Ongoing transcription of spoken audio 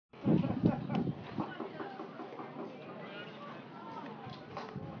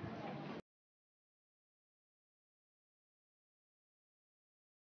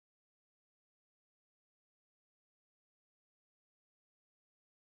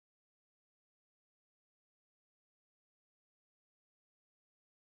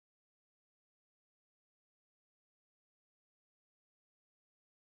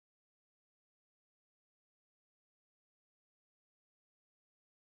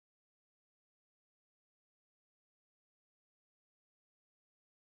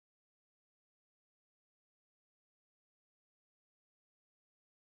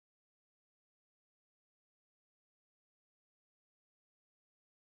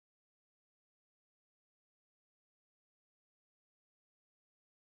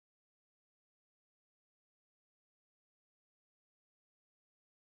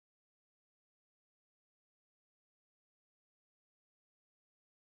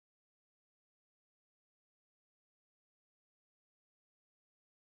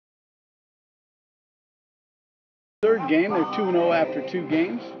third game. They're 2-0 after 2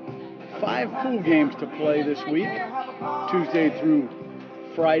 games. 5 pool games to play this week, Tuesday through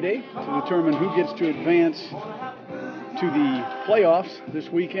Friday, to determine who gets to advance to the playoffs this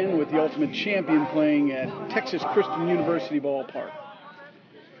weekend, with the ultimate champion playing at Texas Christian University Ballpark.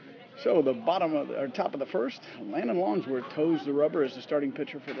 So the top of the first, Landon Longsworth toes the rubber as the starting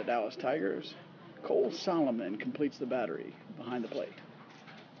pitcher for the Dallas Tigers. Cole Solomon completes the battery behind the plate.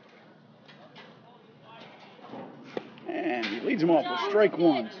 And he leads him off with strike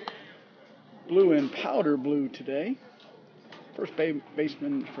one. Blue and powder blue today. First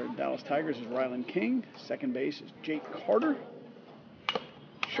baseman for Dallas Tigers is Ryland King. Second base is Jake Carter.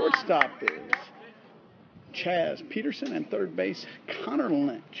 Shortstop is Chaz Peterson. And third base, Connor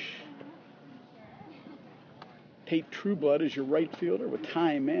Lynch. Tate Trueblood is your right fielder, with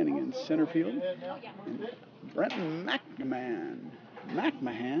Ty Manning in center field. And Brenton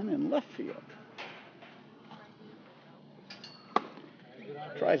McMahon in left field.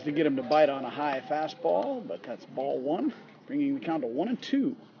 Tries to get him to bite on a high fastball, but that's ball one, bringing the count to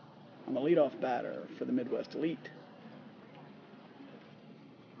 1-2 on the leadoff batter for the Midwest Elite.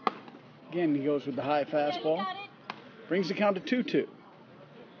 Again, he goes with the high fastball, brings the count to 2-2.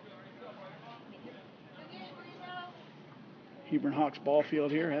 Hebron Hawks ball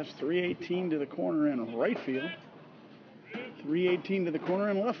field here has 318 to the corner in right field, 318 to the corner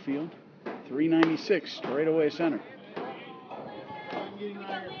in left field, 396 straight away center.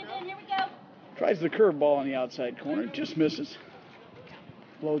 Tries the curveball on the outside corner, just misses.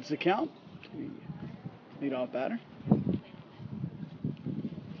 Loads the count to the leadoff batter.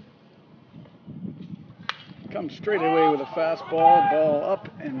 Comes straight away with a fastball, ball up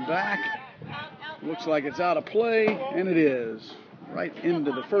and back. Looks like it's out of play, and it is. Right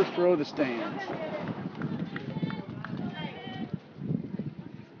into the first row of the stands.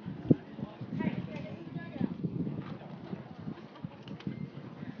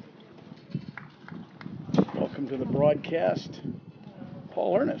 Welcome to the broadcast,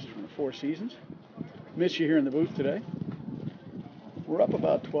 Paul Ernest from the Four Seasons. Miss you here in the booth today. We're up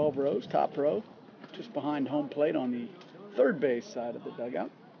about 12 rows, top row, just behind home plate on the third base side of the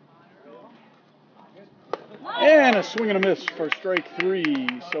dugout. And a swing and a miss for strike three.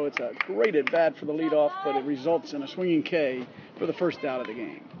 So it's a great at bat for the leadoff, but it results in a swinging K for the first out of the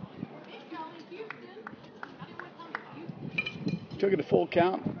game. Took it to full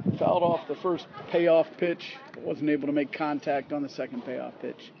count, fouled off the first payoff pitch, but wasn't able to make contact on the second payoff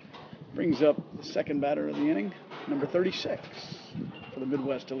pitch. Brings up the second batter of the inning, number 36 for the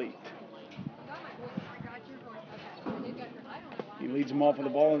Midwest Elite. He leads him off with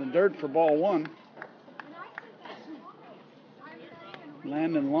the ball in the dirt for ball one.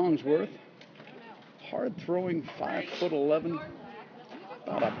 Landon Longsworth, hard throwing, 5'11",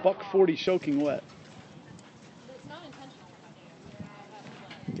 about a $140 soaking wet.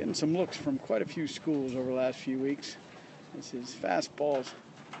 Getting some looks from quite a few schools over the last few weeks. This is fastballs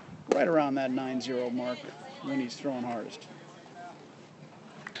right around that 9-0 mark when he's throwing hardest.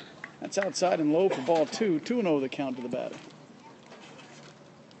 That's outside and low for ball two. 2-0 the count to the batter.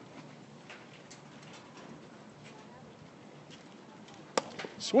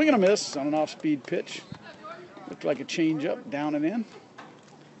 Swing and a miss on an off-speed pitch. Looked like a changeup, down and in.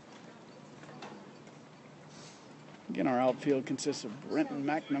 Again, our outfield consists of Brenton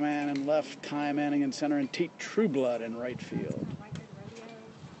McMahon in left, Ty Manning in center, and Tate Trueblood in right field.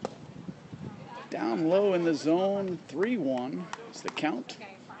 Down low in the zone, 3-1 is the count.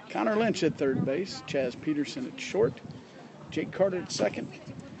 Connor Lynch at third base, Chaz Peterson at short, Jake Carter at second,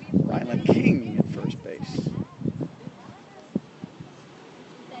 Ryland King at first base.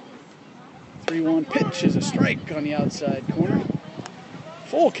 3-1 pitch is a strike on the outside corner.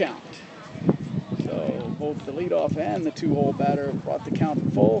 Full count. So both the leadoff and the two-hole batter brought the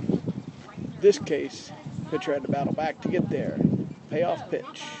count full. This case, pitcher had to battle back to get there. Payoff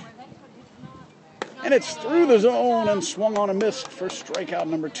pitch. And it's through the zone and swung on a miss for strikeout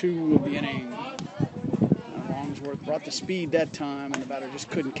number 2 of the inning. Longsworth brought the speed that time, and the batter just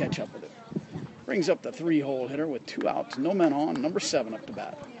couldn't catch up with it. Brings up the 3-hole hitter with 2 outs, no men on, number 7 up to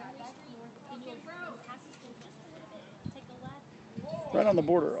bat. Right on the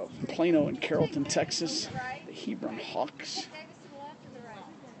border of Plano and Carrollton, Texas, the Hebron Hawks,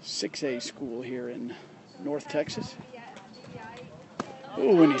 6A school here in North Texas.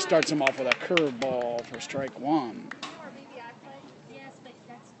 Ooh, and he starts him off with a curveball for strike one.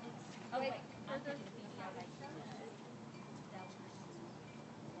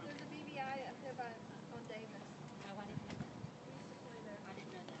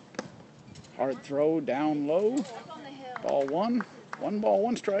 Hard throw down low. Ball one. 1 ball,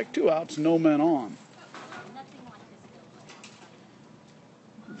 1 strike, 2 outs, no men on.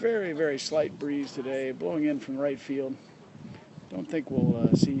 Very, very slight breeze today, blowing in from right field. Don't think we'll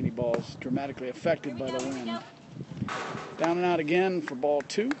see any balls dramatically affected by the wind. Down and out again for ball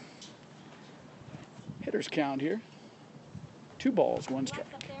 2. Hitters count here. 2 balls, 1 strike.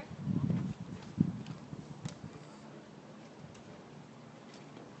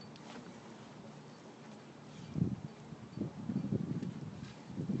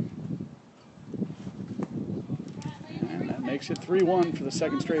 And that makes it 3-1 for the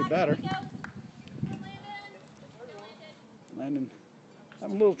second straight batter. Landon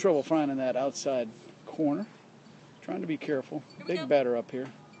having a little trouble finding that outside corner. Trying to be careful. Big batter up here.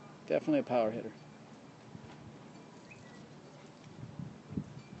 Definitely a power hitter.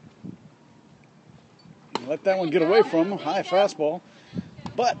 Let that one get away from him. High fastball.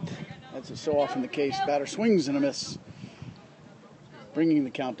 But, as is so often the case, batter swings and a miss. Bringing the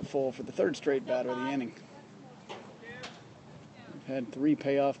count to full for the third straight batter of the inning. We've had 3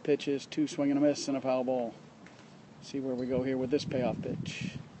 payoff pitches, 2 swing and a miss, and a foul ball. See where we go here with this payoff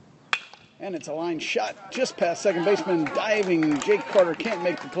pitch. And it's a line shot just past second baseman. Diving Jake Carter can't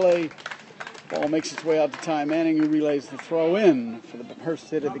make the play. Ball makes its way out to Ty Manning, who relays the throw in for the first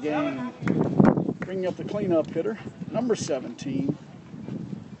hit of the game. Bringing up the cleanup hitter, number 17.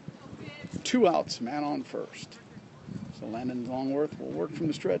 2 outs, man on first. So Landon Longworth will work from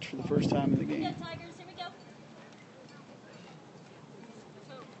the stretch for the first time in the game.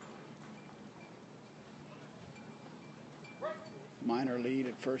 Minor lead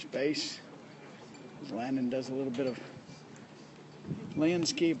at first base. As Landon does a little bit of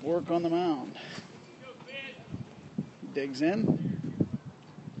landscape work on the mound. Digs in.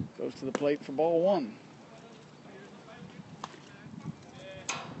 Goes to the plate for ball 1.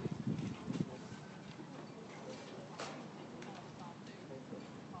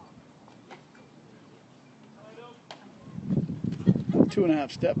 Two and a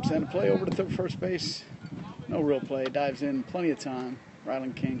half steps and a play over to first base. No real play. Dives in, plenty of time.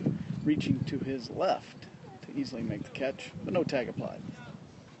 Ryland King reaching to his left to easily make the catch, but no tag applied.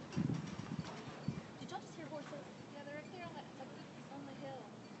 Did y'all just hear horses? Yeah, they're up there on the hill.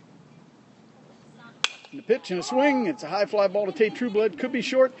 And the pitch and a swing. It's a high fly ball to Tate Trueblood. Could be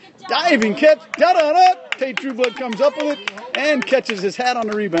short. Diving catch. Da-da-da! Tate Trueblood comes up with it and catches his hat on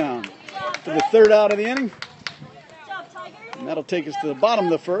the rebound. For the third out of the inning. And that'll take us to the bottom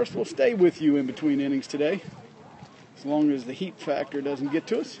of the first. We'll stay with you in between innings today, as long as the heat factor doesn't get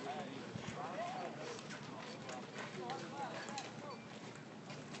to us.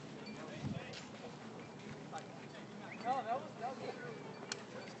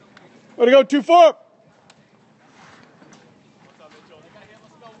 Way to go, 2-4.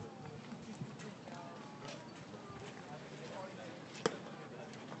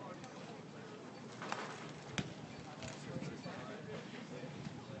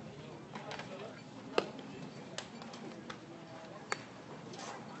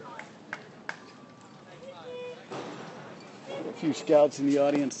 A few scouts in the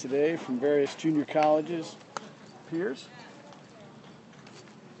audience today from various junior colleges, peers.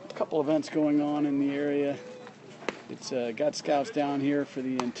 A couple events going on in the area. It's got scouts down here for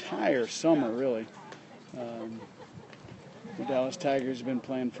the entire summer, really. The Dallas Tigers have been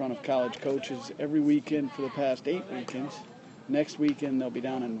playing in front of college coaches every weekend for the past 8 weekends. Next weekend they'll be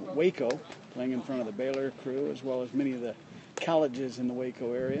down in Waco, playing in front of the Baylor crew, as well as many of the colleges in the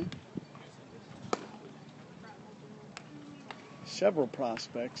Waco area. Several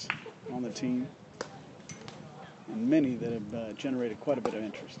prospects on the team, and many that have generated quite a bit of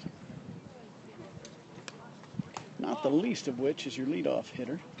interest. Not the least of which is your leadoff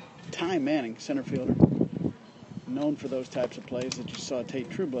hitter, Ty Manning, center fielder, known for those types of plays that you saw Tate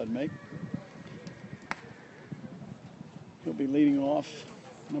Trueblood make. He'll be leading off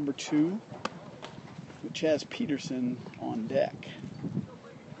number 2 with Chaz Peterson on deck.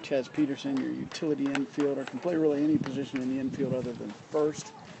 Chaz Peterson, your utility infielder, can play really any position in the infield other than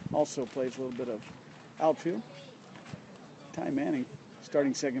first. Also plays a little bit of outfield. Ty Manning,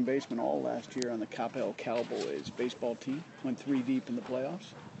 starting second baseman all last year on the Coppell Cowboys baseball team. Went 3 deep in the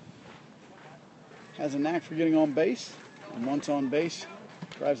playoffs. Has a knack for getting on base. And once on base,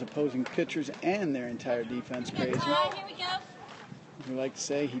 drives opposing pitchers and their entire defense crazy. Here we go. As we like to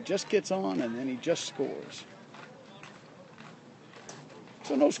say, he just gets on and then he just scores.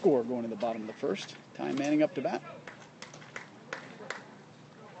 So no score going to the bottom of the first. Ty Manning up to bat.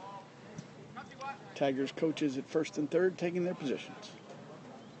 Tigers coaches at first and third taking their positions.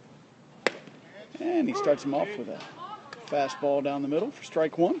 And he starts him off with a fastball down the middle for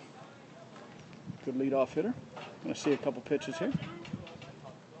strike 1. Good leadoff hitter. Going to see a couple pitches here.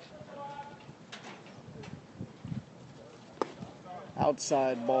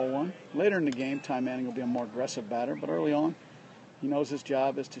 outside ball one. Later in the game, Ty Manning will be a more aggressive batter, but early on, he knows his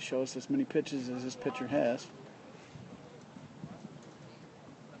job is to show us as many pitches as this pitcher has.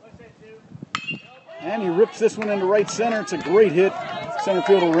 And he rips this one into right center. It's a great hit. Center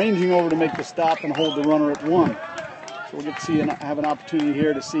fielder ranging over to make the stop and hold the runner at one. So we'll get to see have an opportunity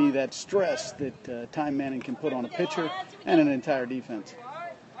here to see that stress that Ty Manning can put on a pitcher and an entire defense.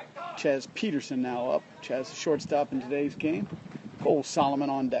 Chaz Peterson now up. Chaz, the shortstop in today's game. Cole Solomon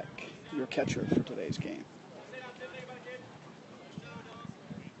on deck, your catcher for today's game.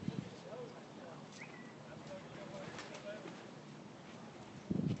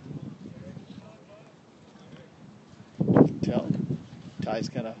 Tell Ty's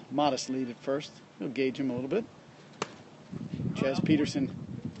got a modest lead at first. He'll gauge him a little bit. Chaz Peterson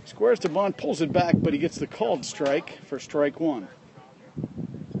squares to bunt, pulls it back, but he gets the called strike for strike one.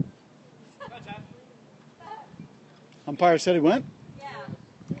 Umpire said he went? Yeah.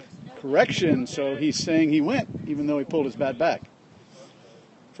 Correction, so he's saying he went, even though he pulled his bat back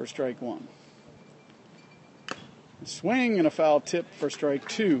for strike one. A swing and a foul tip for strike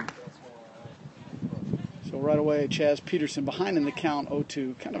two. So right away, Chaz Peterson behind in the count,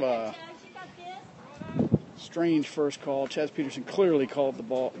 0-2. Kind of a strange first call. Chaz Peterson clearly called the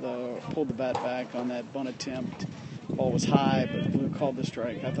ball, pulled the bat back on that bunt attempt. Ball was high, but Blue called the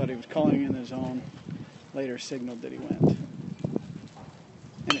strike. I thought he was calling in the zone. Later signaled that he went. And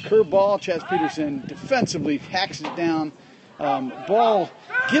a curveball, Chaz Peterson defensively hacks it down. Ball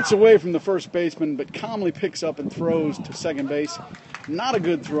gets away from the first baseman, but calmly picks up and throws to second base. Not a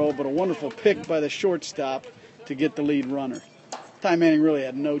good throw, but a wonderful pick by the shortstop to get the lead runner. Ty Manning really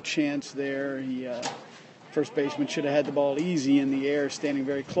had no chance there. First baseman should have had the ball easy in the air, standing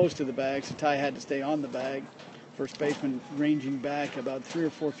very close to the bag, so Ty had to stay on the bag. First baseman ranging back about 3 or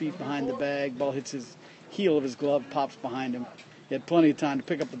 4 feet behind the bag. Ball hits his heel of his glove, pops behind him. He had plenty of time to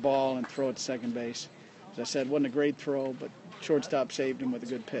pick up the ball and throw it to second base. As I said, wasn't a great throw, but shortstop saved him with a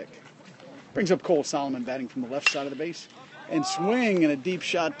good pick. Brings up Cole Solomon batting from the left side of the base. And swing and a deep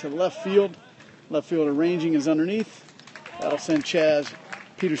shot to left field. Left fielder ranging is underneath. That'll send Chaz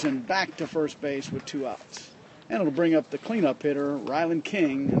Peterson back to first base with 2 outs. And it'll bring up the cleanup hitter, Ryland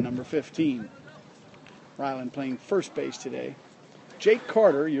King, number 15. Ryland playing first base today. Jake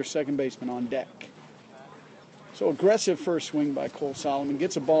Carter, your second baseman, on deck. So aggressive first swing by Cole Solomon.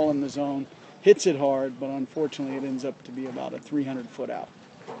 Gets a ball in the zone, hits it hard, but unfortunately it ends up to be about a 300-foot out.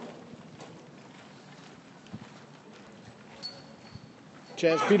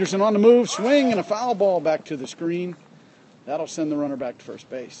 Chaz Peterson on the move, swing and a foul ball back to the screen. That'll send the runner back to first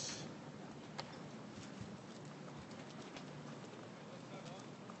base.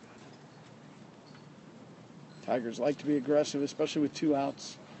 Tigers like to be aggressive, especially with 2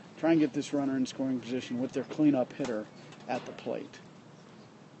 outs. Try and get this runner in scoring position with their cleanup hitter at the plate.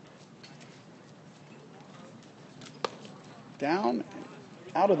 Down,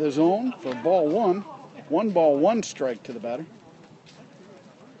 out of the zone for ball one. 1 ball, 1 strike to the batter.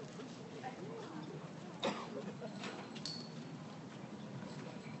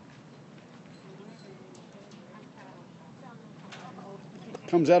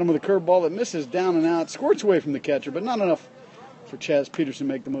 Comes at him with a curveball that misses down and out. Squirts away from the catcher, but not enough for Chaz Peterson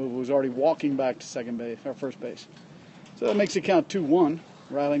to make the move, who was already walking back to second base, or first base. So that makes it count 2-1.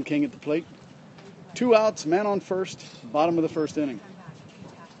 Ryland King at the plate. 2 outs, man on first, bottom of the first inning.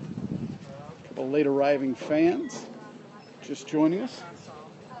 A couple late arriving fans just joining us.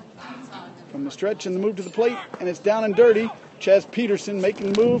 From the stretch and the move to the plate, and it's down and dirty. Chaz Peterson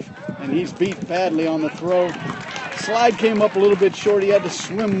making the move, and he's beat badly on the throw. Slide came up a little bit short. He had to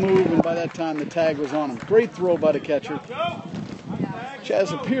swim move, and by that time the tag was on him. Great throw by the catcher.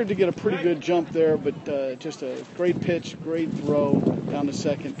 Chaz appeared to get a pretty good jump there, but just a great pitch, great throw down to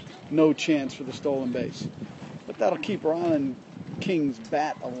second. No chance for the stolen base. But that'll keep Ryland King's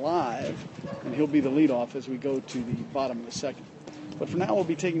bat alive, and he'll be the leadoff as we go to the bottom of the second. But for now, we'll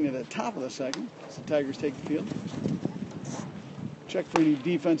be taking it at the top of the second as the Tigers take the field. Check for any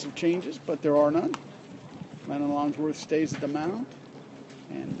defensive changes, but there are none. Manon Longsworth stays at the mound,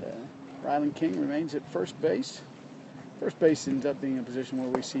 and Ryland King remains at first base. First base ends up being a position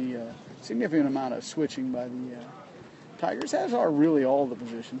where we see a significant amount of switching by the Tigers, as are really all the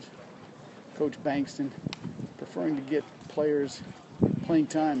positions. Coach Bankston preferring to get players playing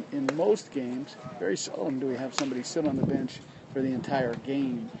time in most games. Very seldom do we have somebody sit on the bench for the entire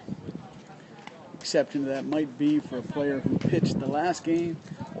game. Exception to that might be for a player who pitched the last game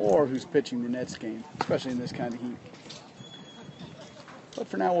or who's pitching the next game, especially in this kind of heat. But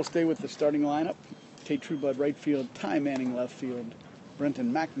for now, we'll stay with the starting lineup. Tate Trueblood right field, Ty Manning left field,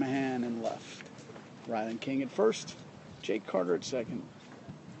 Brenton McMahon in left. Ryland King at first, Jake Carter at second.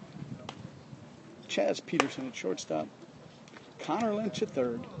 Chaz Peterson at shortstop. Connor Lynch at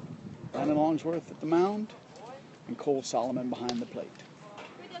third. Brandon Longsworth at the mound. And Cole Solomon behind the plate. Here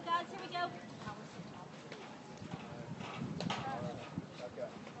we go, guys. Here we go.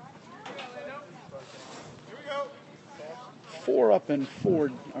 4 up and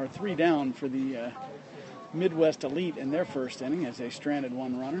 3 down for the Midwest Elite in their first inning as they stranded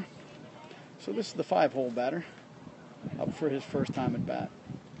one runner. So this is the 5-hole batter up for his first time at bat.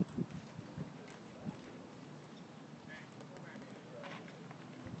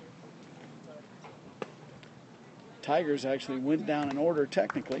 Tigers actually went down in order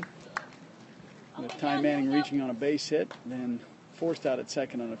technically, with Ty Manning reaching on a base hit, then forced out at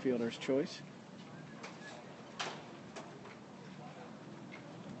second on a fielder's choice.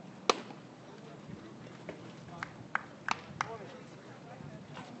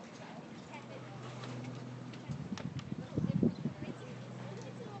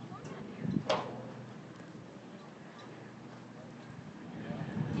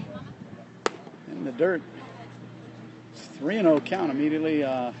 In the dirt. 3-0 count immediately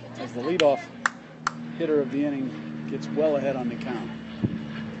as the leadoff hitter of the inning gets well ahead on the count.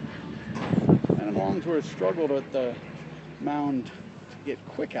 And Longsworth struggled at the mound to get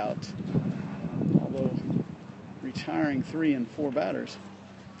quick outs, although retiring 3 and 4 batters.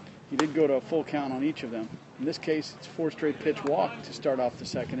 He did go to a full count on each of them. In this case, it's 4 straight pitch walk to start off the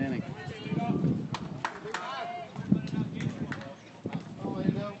second inning.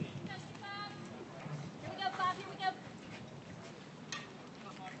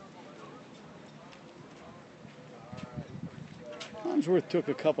 Longsworth took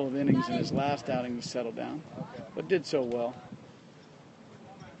a couple of innings in his last outing to settle down, but did so well.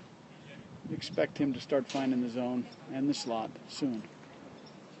 We expect him to start finding the zone and the slot soon.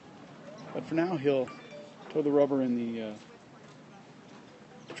 But for now, he'll toe the rubber in the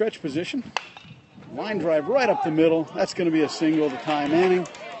stretch position. Line drive right up the middle. That's going to be a single to Ty Manning.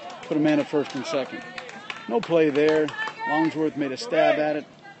 Put a man at first and second. No play there. Longsworth made a stab at it.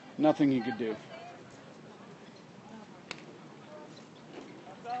 Nothing he could do.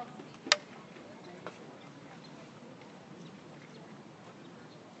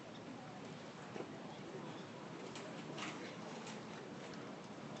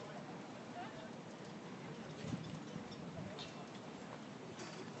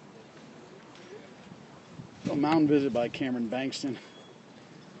 A mound visit by Cameron Bankston.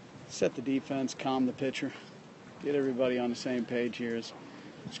 Set the defense, calm the pitcher, get everybody on the same page here as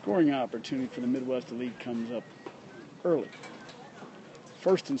scoring opportunity for the Midwest Elite comes up early.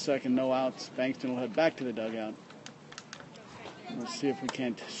 First and second, no outs. Bankston will head back to the dugout. We'll see if we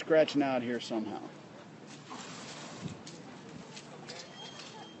can't scratch an out here somehow.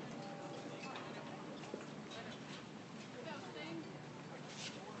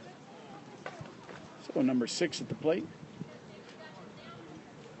 So number 6 at the plate.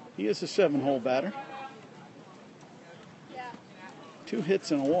 He is a 7-hole batter. 2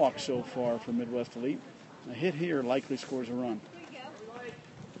 hits and a walk so far for Midwest Elite. A hit here likely scores a run.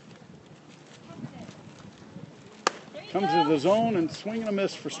 Comes to the zone and swing and a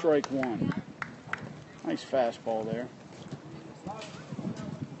miss for strike 1. Nice fastball there. Roll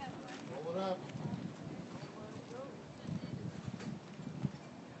it up.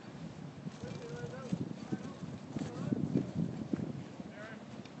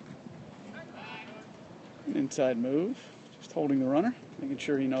 Inside move, just holding the runner, making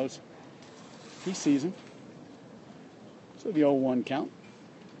sure he knows he sees him. So the 0-1 count.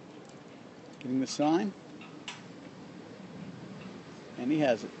 Getting the sign. And he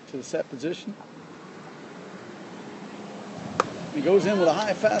has it to the set position. He goes in with a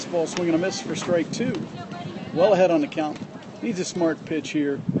high fastball, swinging a miss for strike 2. Well ahead on the count. Needs a smart pitch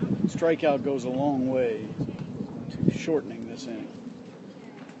here. Strikeout goes a long way to shortening this inning.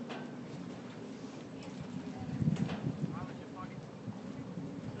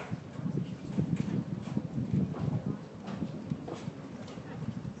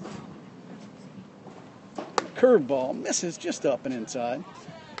 Curveball misses just up and inside.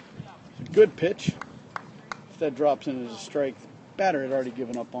 Good pitch. If that drops in as a strike, the batter had already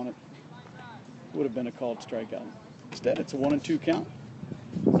given up on it. Would have been a called strikeout. Instead, it's a 1-2 count.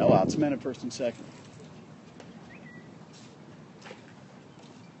 No outs, men at first and second.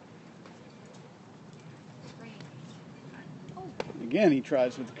 Again, he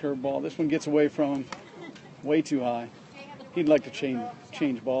tries with the curveball. This one gets away from him. Way too high. He'd like to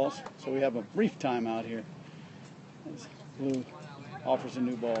change balls, so we have a brief timeout here as Blue offers a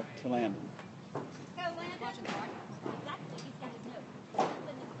new ball to Landon. That's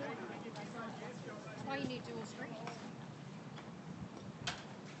why you need dual screens.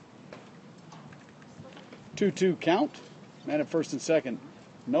 2-2 count. Man at first and second.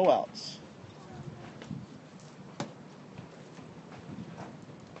 No outs.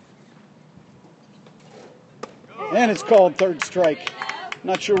 And it's called third strike.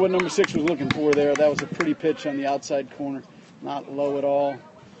 Not sure what number 6 was looking for there. That was a pretty pitch on the outside corner. Not low at all.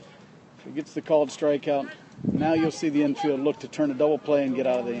 So he gets the called strikeout. Now you'll see the infield look to turn a double play and get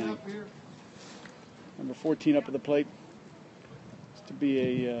out of the inning. Number 14 up at the plate. It's to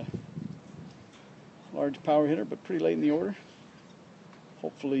be a large power hitter, but pretty late in the order.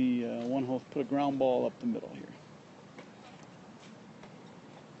 Hopefully one will put a ground ball up the middle here.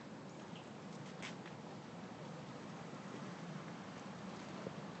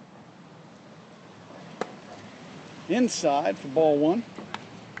 Inside for ball 1.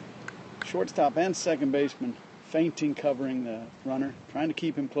 Shortstop and second baseman feinting, covering the runner, trying to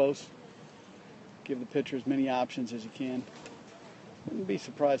keep him close. Give the pitcher as many options as you can. Wouldn't be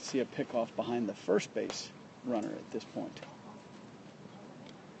surprised to see a pickoff behind the first base runner at this point.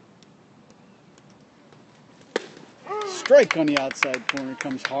 Strike on the outside corner,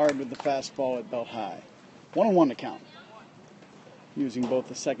 comes hard with the fastball at belt high. 1-1 to count. Using both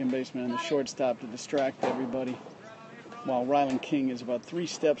the second baseman and the shortstop to distract everybody, while Ryland King is about 3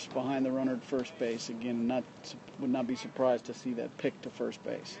 steps behind the runner at first base. Again, would not be surprised to see that pick to first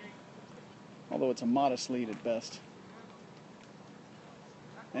base, although it's a modest lead at best.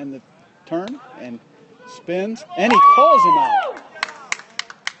 And the turn, and spins, and he calls him out.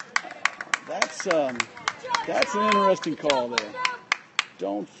 That's an interesting call there.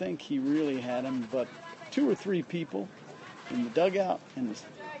 Don't think he really had him, but 2 or 3 people in the dugout and the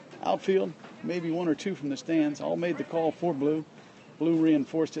outfield, maybe 1 or 2 from the stands, all made the call for Blue. Blue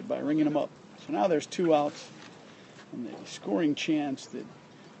reinforced it by ringing him up. So now there's 2 outs, and the scoring chance that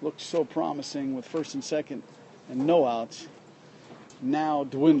looked so promising with first and second and no outs now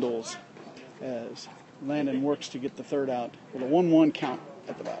dwindles as Landon works to get the third out with a 1-1 count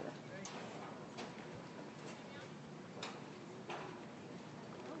at the batter.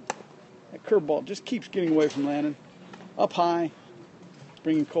 That curveball just keeps getting away from Landon. Up high,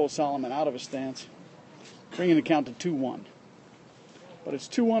 bringing Cole Solomon out of his stance, bringing the count to 2-1. But it's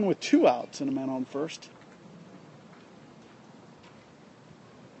 2-1 with 2 outs and a man on first.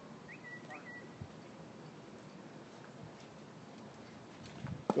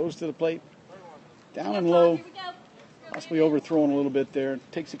 Goes to the plate, down and low, possibly overthrown a little bit there.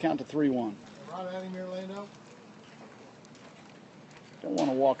 Takes the count to 3-1. Don't want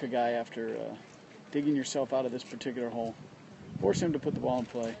to walk a guy after digging yourself out of this particular hole. Force him to put the ball in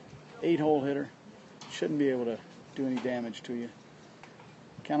play. 8-hole hitter. Shouldn't be able to do any damage to you.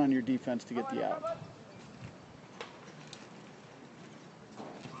 Count on your defense to get the out.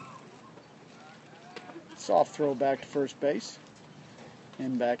 Soft throw back to first base.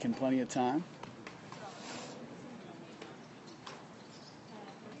 And back in plenty of time.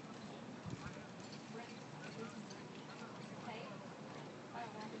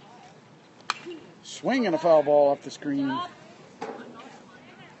 Swing and a foul ball off the screen.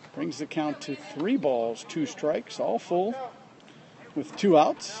 Brings the count to 3 balls, 2 strikes, all full with 2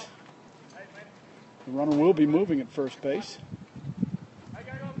 outs. The runner will be moving at first base.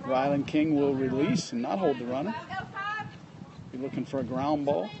 Ryland King will release and not hold the runner. Be looking for a ground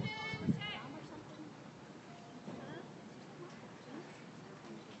ball.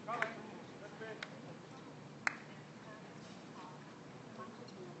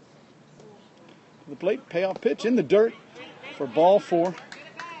 The plate, payoff pitch in the dirt for ball 4.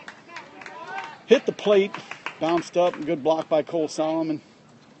 Hit the plate, bounced up, good block by Cole Solomon.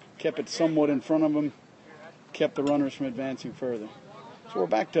 Kept it somewhat in front of him, kept the runners from advancing further. So we're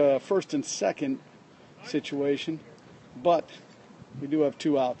back to first and second situation, but we do have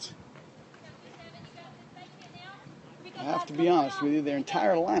 2 outs. I have to be honest with you, their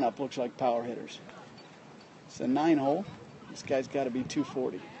entire lineup looks like power hitters. It's a 9-hole. This guy's got to be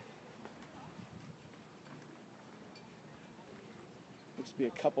 240. Looks to be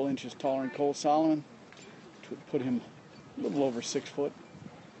a couple inches taller than Cole Solomon, which would put him a little over 6 foot,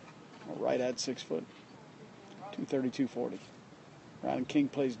 or right at 6 foot. 230, 240. Ryland King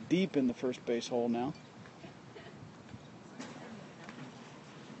plays deep in the first base hole now.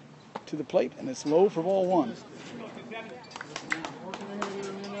 To the plate, and it's low for ball 1.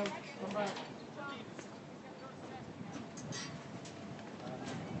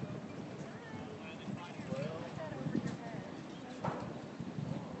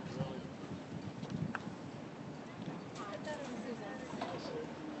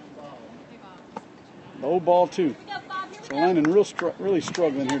 Low ball 2. So Landon really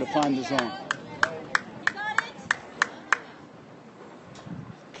struggling here to find the zone.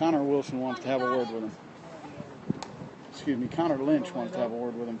 Connor Wilson wants to have a word with him. excuse me, Connor Lynch wants to have a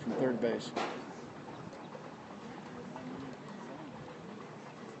word with him from third base.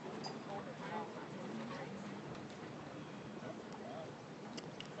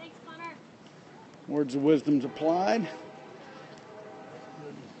 Thanks, Connor. Words of wisdom's applied.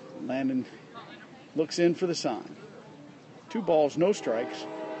 Landon looks in for the sign. 2 balls, no strikes.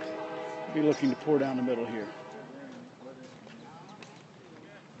 Be looking to pour down the middle here.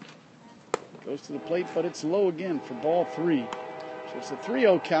 Goes to the plate, but it's low again for ball 3. So it's a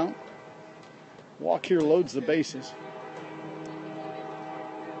 3-0 count. Walk here loads the bases.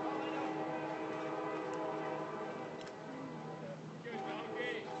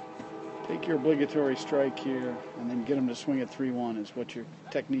 Take your obligatory strike here and then get him to swing at 3-1 is what your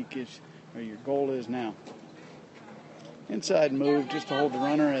technique is, or your goal is now. Inside move just to hold the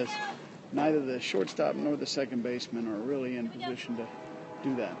runner, as neither the shortstop nor the second baseman are really in position to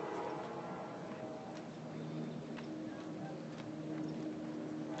do that.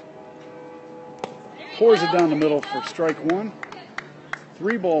 Pours it down the middle for strike 1.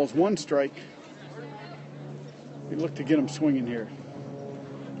 3 balls, 1 strike. We look to get him swinging here.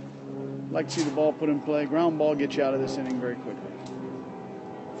 Like to see the ball put in play. Ground ball gets you out of this inning very quickly.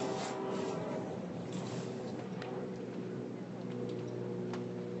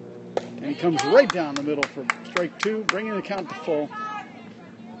 And he comes right down the middle for strike 2, bringing the count to full.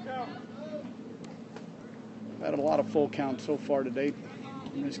 Had a lot of full counts so far to date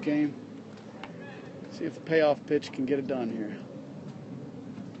in this game. See if the payoff pitch can get it done here.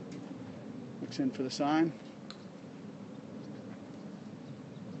 Looks in for the sign.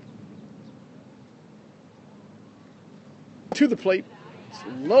 To the plate. It's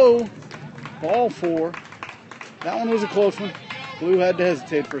low. Ball 4. That one was a close one. Blue had to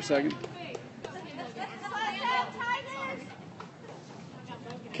hesitate for a second.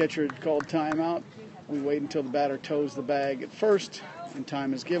 Catcher had called timeout. We wait until the batter toes the bag at first, and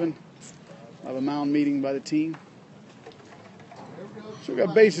time is given. We'll have a mound meeting by the team. So we've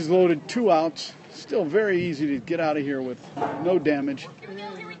got bases loaded, 2 outs. Still very easy to get out of here with no damage. Here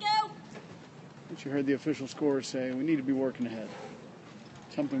we go. But you heard the official scorers say we need to be working ahead.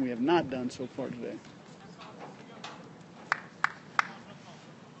 Something we have not done so far today.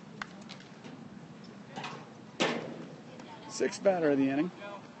 Sixth batter of the inning.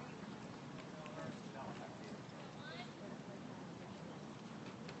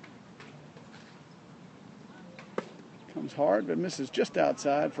 Comes hard, but misses just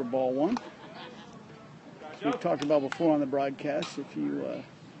outside for ball 1. As we've talked about before on the broadcast, if you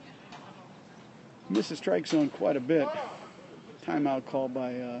miss the strike zone quite a bit, timeout called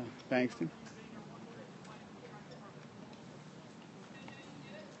by Bankston.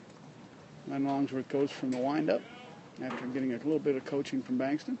 Len Longsworth goes from the windup after getting a little bit of coaching from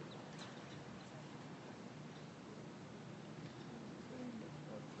Bankston.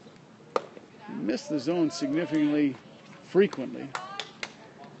 Missed the zone significantly frequently.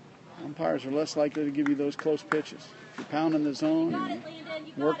 Umpires are less likely to give you those close pitches. If you're pounding the zone and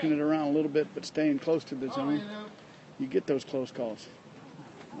working it around a little bit but staying close to the zone, you get those close calls.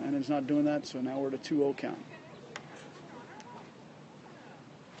 Landon's not doing that, so now we're at a 2-0 count.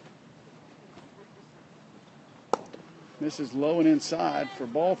 This is low and inside for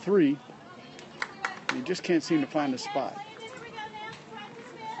ball 3. You just can't seem to find a spot.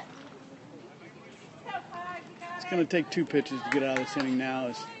 It's going to take 2 pitches to get out of this inning now,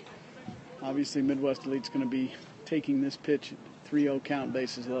 as obviously Midwest Elite's going to be taking this pitch at 3-0 count,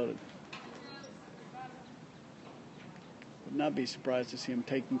 bases loaded. Would not be surprised to see him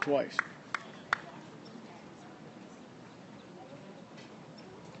taking twice.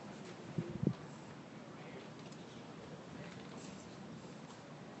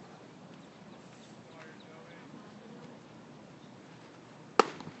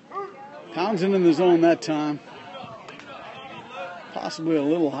 Townsend in the zone that time. Possibly a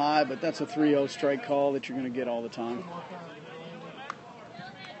little high, but that's a 3-0 strike call that you're going to get all the time.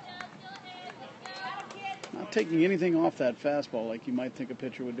 Not taking anything off that fastball like you might think a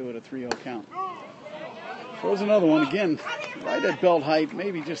pitcher would do at a 3-0 count. Throws another one again, right at belt height,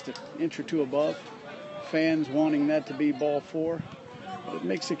 maybe just an inch or 2 above. Fans wanting that to be ball 4. But it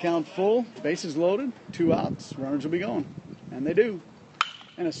makes the count full. Bases loaded, 2 outs. Runners will be going. And they do.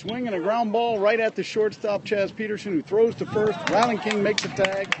 And a swing and a ground ball right at the shortstop, Chaz Peterson, who throws to first. Ryland King makes a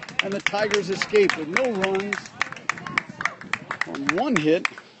tag, and the Tigers escape with no runs on 1 hit,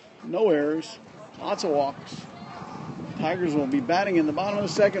 no errors, lots of walks. Tigers will be batting in the bottom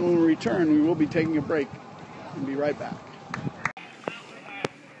of the 2nd. When we return, we will be taking a break and be right back.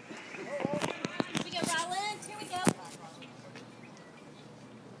 Here we go, Ryland. Here we go.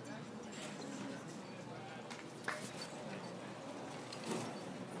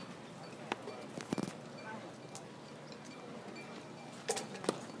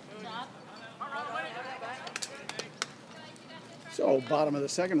 So, bottom of the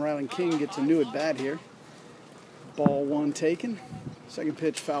second, Ryland King gets a new at bat here. Ball 1 taken. Second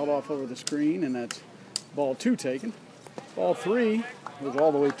pitch fouled off over the screen, and that's ball 2 taken. Ball 3 was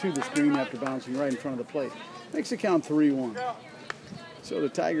all the way to the screen after bouncing right in front of the plate. Makes the count 3-1. So the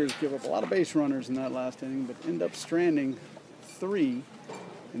Tigers give up a lot of base runners in that last inning, but end up stranding 3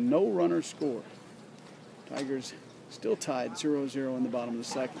 and no runners scored. Tigers still tied 0-0 in the bottom of the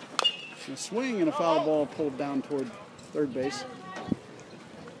second. A swing and a foul ball pulled down toward third base.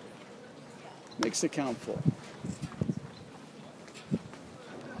 Makes the count full.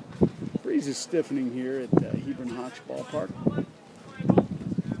 Breeze is stiffening here at Hebron Hawks Ballpark.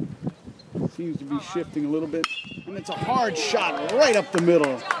 Seems to be shifting a little bit. And it's a hard shot right up the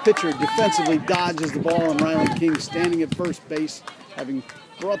middle. Pitcher defensively dodges the ball, and Ryland King standing at first base, having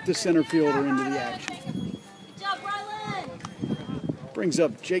brought the center fielder into the action. Good job, Ryland. Brings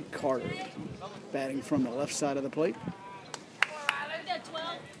up Jake Carter, batting from the left side of the plate.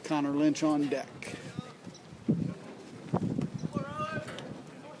 Connor Lynch on deck.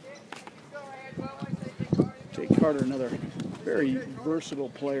 Jake Carter, another very versatile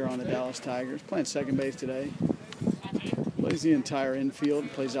player on the Dallas Tigers, playing second base today. Plays the entire infield,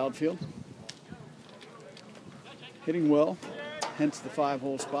 plays outfield. Hitting well, hence the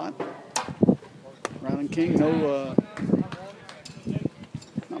 5-hole spot. Ryland King,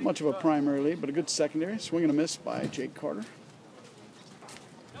 not much of a primary lead, but a good secondary. Swing and a miss by Jake Carter.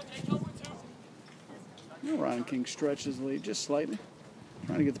 Ryland King stretches the lead just slightly,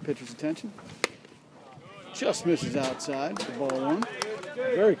 trying to get the pitcher's attention. Just misses outside for ball 1.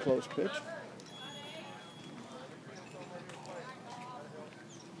 Very close pitch.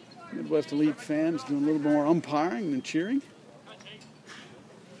 Midwest Elite fans doing a little more umpiring than cheering.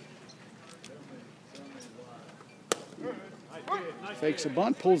 Fakes a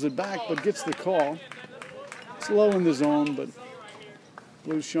bunt, pulls it back, but gets the call. It's low in the zone, but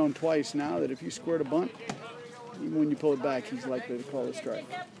Blue's shown twice now that if you squirt a bunt, even when you pull it back, he's likely to call a strike.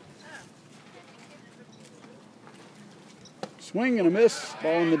 Swing and a miss,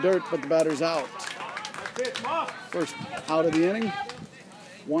 ball in the dirt, but the batter's out. First out of the inning,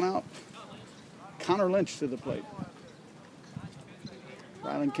 1 out. Connor Lynch to the plate.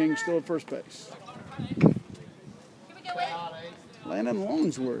 Ryland King still at first base. Landon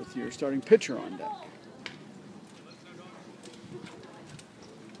Longsworth, your starting pitcher, on deck.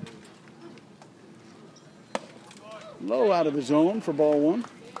 Low out of the zone for ball 1.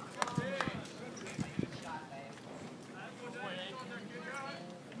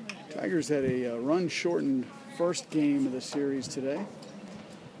 Tigers had a run-shortened first game of the series today,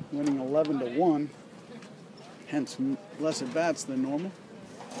 winning 11-1, hence less at-bats than normal.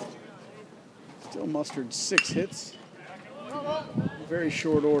 Still mustered 6 hits. Very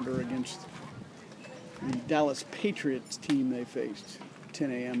short order against the Dallas Patriots team they faced,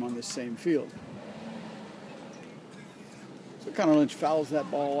 10 a.m. on this same field. So Connor Lynch fouls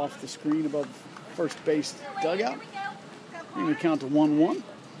that ball off the screen above first base dugout. Bringing the count to 1-1.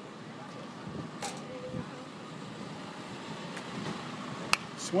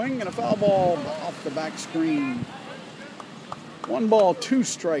 Swing and a foul ball off the back screen. 1 ball, 2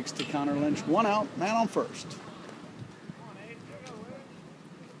 strikes to Connor Lynch. 1 out, man on first.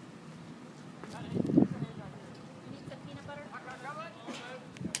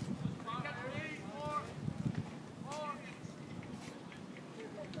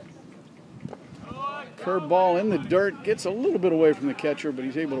 Curve ball in the dirt, gets a little bit away from the catcher, but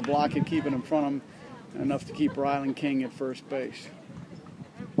he's able to block it, keep it in front of him, enough to keep Ryland King at first base.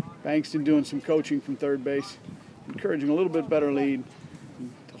 Bankston doing some coaching from third base, encouraging a little bit better lead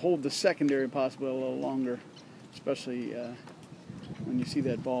to hold the secondary possibly a little longer, especially when you see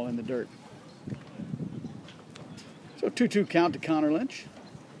that ball in the dirt. So 2-2 count to Connor Lynch.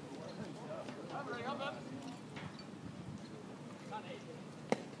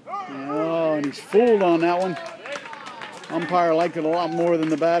 Oh, and he's fooled on that one. Umpire liked it a lot more than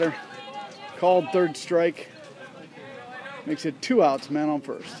the batter. Called third strike. Makes it 2 outs, man on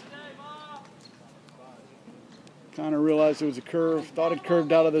first. Connor realized it was a curve, thought it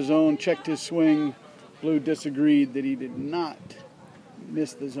curved out of the zone, checked his swing. Blue disagreed that he did not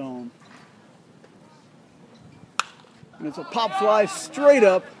miss the zone. And it's a pop fly straight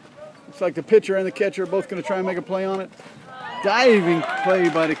up. Looks like the pitcher and the catcher are both going to try and make a play on it. Diving play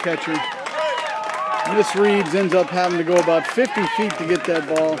by the catcher. Misreads, ends up having to go about 50 feet to get that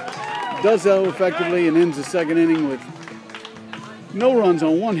ball. Does so effectively and ends the second inning with no runs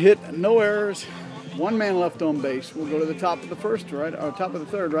on 1 hit, no errors, 1 man left on base. We'll go to the top of the first, right, or top of the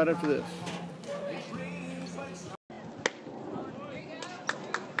third right after this.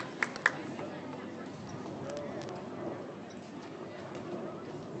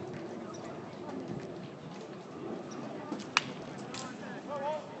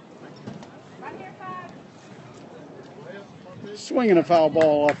 Swinging a foul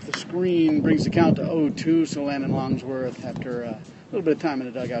ball off the screen brings the count to 0-2. So Landon Longsworth, after a little bit of time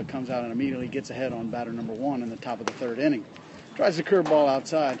in the dugout, comes out and immediately gets ahead on batter number 1 in the top of the 3rd inning. Tries the curveball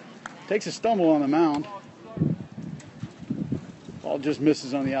outside. Takes a stumble on the mound. Ball just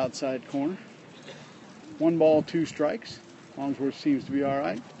misses on the outside corner. 1 ball, 2 strikes. Longsworth seems to be all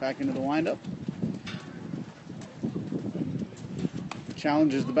right. Back into the windup.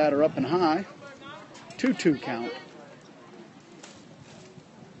 Challenges the batter up and high. 2-2 count.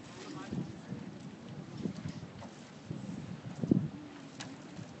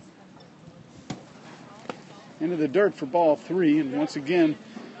 Into the dirt for ball 3, and once again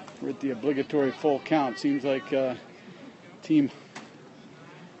we're at the obligatory full count. Seems like Team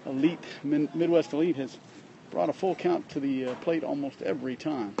Elite, Midwest Elite, has brought a full count to the plate almost every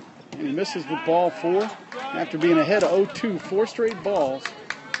time. And he misses with ball 4 after being ahead of 0-2, 4 straight balls.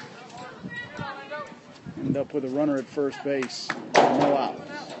 End up with a runner at first base, no outs.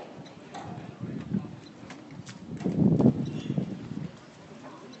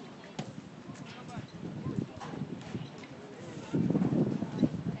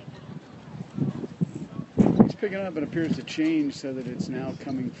 Picking up, it appears to change so that it's now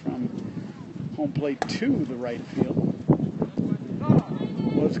coming from home plate to the right field.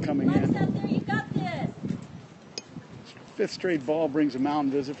 Was coming in. You got this. 5th straight ball brings a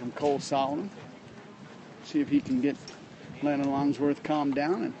mound visit from Cole Solomon. See if he can get Landon Longsworth calmed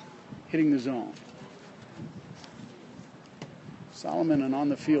down and hitting the zone. Solomon, an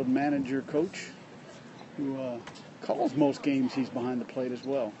on-the-field manager coach who calls most games he's behind the plate as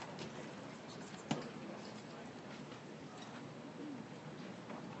well.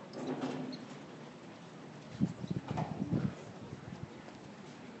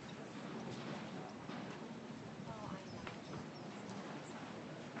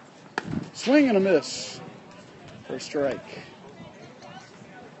 Swing and a miss for a strike.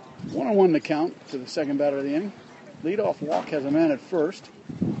 1-1 to count to the second batter of the inning. Leadoff walk has a man at first.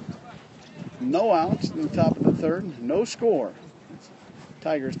 No outs in the top of the 3rd. No score.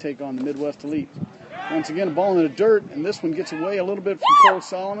 Tigers take on the Midwest Elite. Once again, a ball in the dirt, and this one gets away a little bit from Cole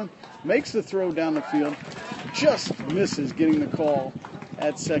Solomon. Makes the throw down the field. Just misses getting the call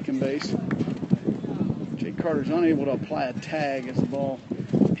at second base. Jake Carter's unable to apply a tag as the ball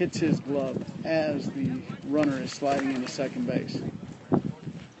hits his glove as the runner is sliding into second base.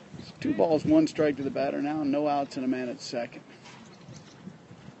 It's 2 balls, 1 strike to the batter now, no outs and a man at second.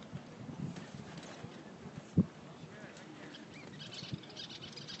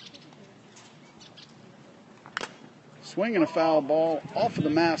 Swinging a foul ball off of the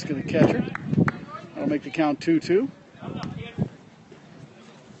mask of the catcher. That'll make the count 2-2.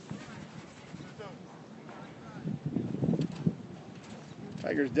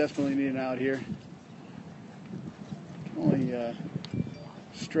 Tigers desperately need an out here. Can only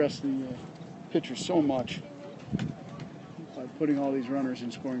stress the pitcher so much by putting all these runners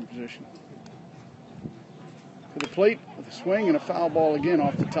in scoring position. To the plate with a swing and a foul ball again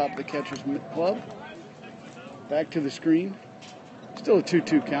off the top of the catcher's glove. Back to the screen. Still a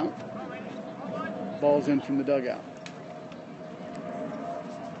 2-2 count. Ball's in from the dugout.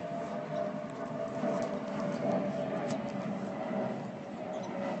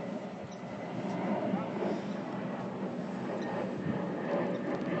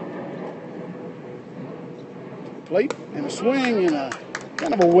 Plate and a swing and a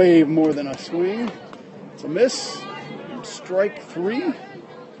kind of a wave more than a swing. It's a miss. Strike 3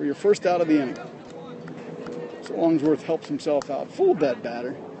 for your first out of the inning. So Longsworth helps himself out. Fooled that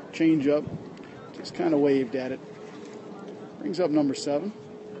batter. Change up. Just kind of waved at it. Brings up number 7.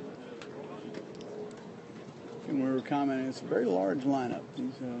 And we were commenting, it's a very large lineup.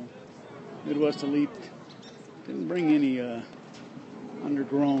 These Midwest Elite didn't bring any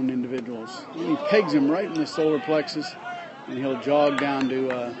undergrown individuals. And he pegs him right in the solar plexus, and he'll jog down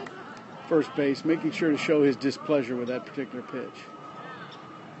to first base, making sure to show his displeasure with that particular pitch.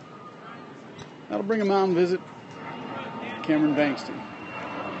 That'll bring a mound visit, Cameron Bankston.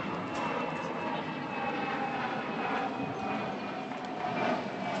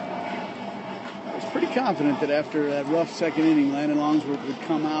 I was pretty confident that after that rough second inning, Landon Longsworth would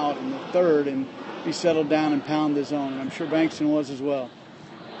come out in the 3rd and be settled down and pound the zone, and I'm sure Bankston was as well.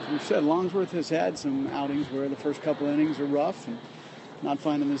 As we've said, Longsworth has had some outings where the first couple innings are rough and not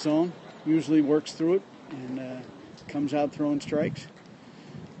finding the zone. Usually works through it and comes out throwing strikes.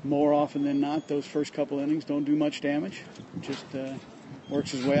 More often than not, those first couple innings don't do much damage. Just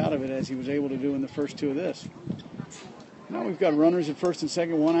works his way out of it, as he was able to do in the first 2 of this. Now we've got runners at first and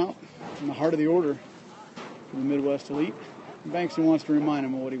second, 1 out in the heart of the order for the Midwest Elite. Bankston wants to remind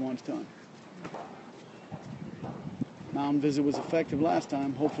him of what he wants done. Mound visit was effective last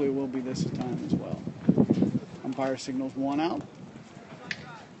time. Hopefully it will be this time as well. Umpire signals 1 out.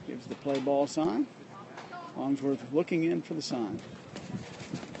 Gives the play ball sign. Longsworth looking in for the sign.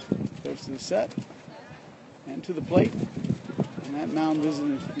 Goes to the set and to the plate. And that mound visit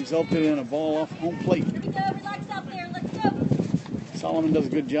has resulted in a ball off home plate. Here we go. Relax out there. Let's go. Solomon does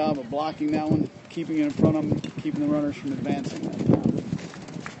a good job of blocking that one, keeping it in front of him, keeping the runners from advancing that time.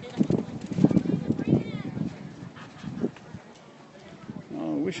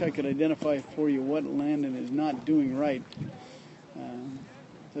 Oh, I wish I could identify for you what Landon is not doing right.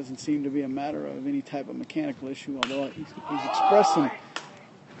 Doesn't seem to be a matter of any type of mechanical issue, although he's expressed some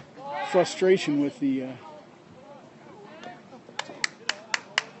frustration with the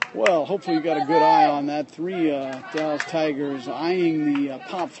well, hopefully you got a good eye on that. 3 Dallas Tigers eyeing the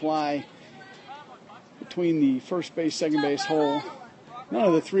pop fly between the first base, second base hole. None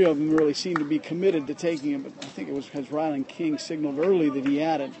of the 3 of them really seemed to be committed to taking it, but I think it was because Ryland King signaled early that he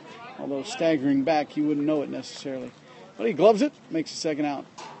had it. Although staggering back, you wouldn't know it necessarily. But he gloves it, makes the second out.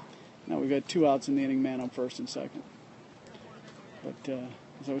 Now we've got 2 outs in the inning, man on first and second. But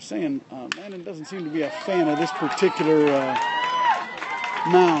as I was saying, Landon doesn't seem to be a fan of this particular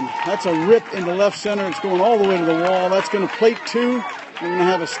mound. That's a rip into left center. It's going all the way to the wall. That's going to plate 2. We're going to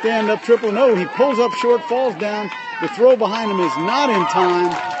have a stand-up triple. No, he pulls up short, falls down. The throw behind him is not in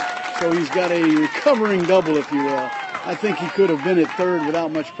time, so he's got a recovering double, if you will. I think he could have been at third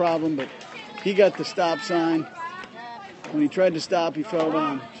without much problem, but he got the stop sign. When he tried to stop, he fell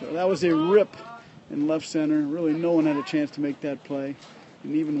down. So that was a rip in left center. Really, no one had a chance to make that play.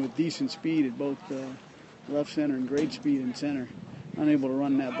 And even with decent speed at both left center and great speed in center, unable to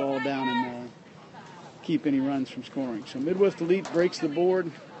run that ball down and keep any runs from scoring. So Midwest Elite breaks the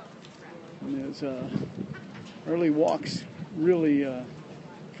board. And his early walks really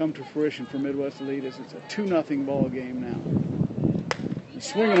come to fruition for Midwest Elite as it's a 2-0 ball game now. A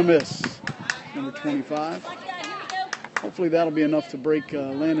swing and a miss, number 25. Hopefully that'll be enough to break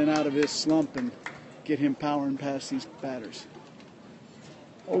Landon out of his slump and get him powering past these batters.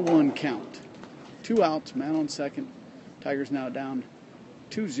 0-1 count. 2 outs, man on second. Tigers now down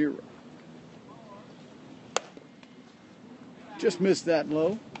 2-0. Just missed that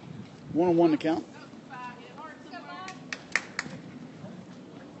low. 1-1 to count.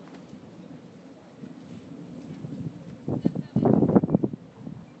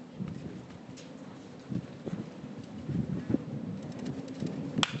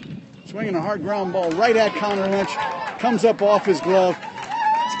 Swinging a hard ground ball right at Connor Lynch. Comes up off his glove.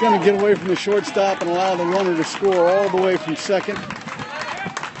 It's going to get away from the shortstop and allow the runner to score all the way from second.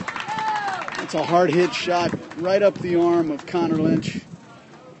 It's a hard hit shot right up the arm of Connor Lynch.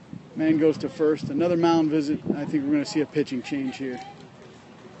 Man goes to first. Another mound visit. I think we're going to see a pitching change here.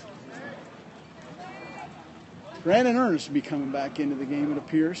 Brandon Ernest will be coming back into the game, it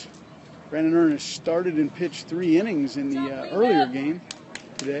appears. Brandon Ernest started and pitched 3 innings in the earlier game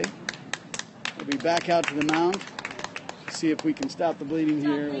today. We'll be back out to the mound to see if we can stop the bleeding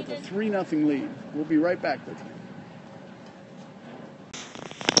here with a 3-0 lead. We'll be right back with you.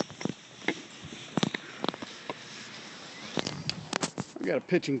 We got a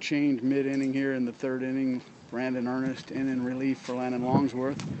pitching change mid-inning here in the 3rd inning. Brandon Ernest in relief for Landon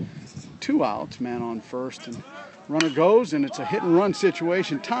Longsworth. 2 outs, man on first, and runner goes, and it's a hit-and-run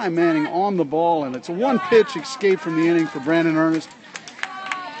situation. Ty Manning on the ball, and it's a 1-pitch escape from the inning for Brandon Ernest.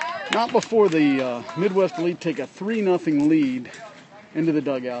 Not before the Midwest Elite take a 3-0 lead into the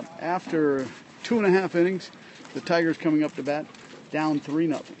dugout. After 2.5 innings, the Tigers coming up to bat, down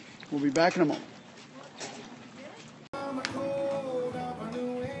 3-0. We'll be back in a moment.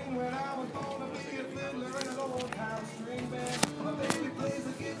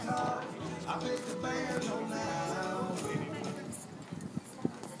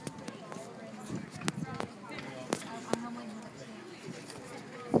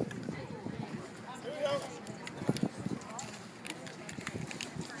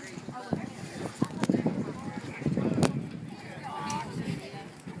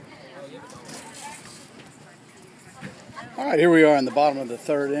 All right, here we are in the bottom of the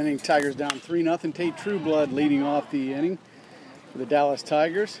 3rd inning. Tigers down 3-0. Tate Trueblood leading off the inning for the Dallas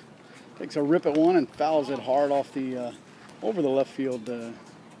Tigers. Takes a rip at one and fouls it hard off the over the left field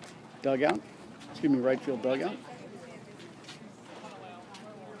dugout. Excuse me, right field dugout.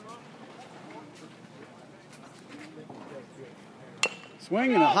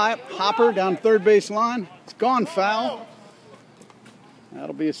 Swing and a hopper down 3rd base line. It's gone foul.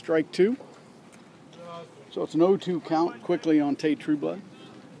 That'll be a strike 2. So it's an 0-2 count quickly on Tate Trueblood.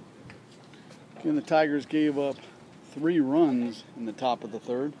 Again, the Tigers gave up 3 runs in the top of the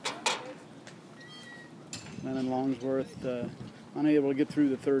 3rd. Lennon Longsworth unable to get through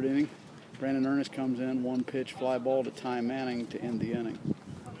the third inning. Brandon Ernest comes in, one pitch fly ball to Ty Manning to end the inning.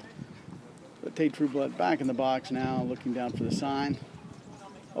 But Tate Trueblood back in the box now, looking down for the sign.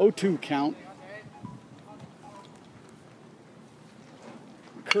 0-2 count.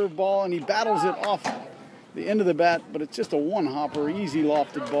 Curveball, and he battles it off the end of the bat, but it's just a one-hopper, easy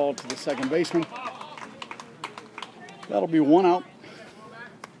lofted ball to the second baseman. That'll be one out,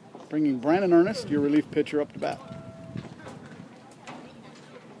 bringing Brandon Ernest, your relief pitcher, up to bat.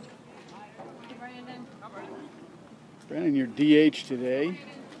 Brandon, your DH today,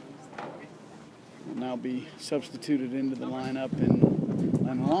 will now be substituted into the lineup, and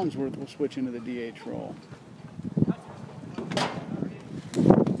Lennon Longsworth will switch into the DH role.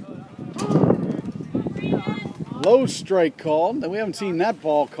 Low strike called. We haven't seen that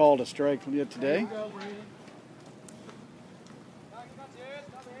ball called a strike yet today.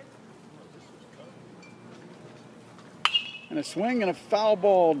 And a swing and a foul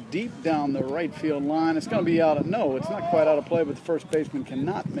ball deep down the right field line. It's going to be out of, no, it's not quite out of play, but the first baseman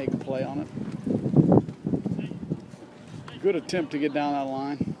cannot make a play on it. Good attempt to get down that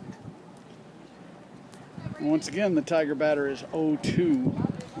line. And once again, the Tiger batter is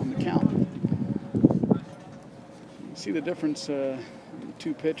 0-2 on the count. See the difference in the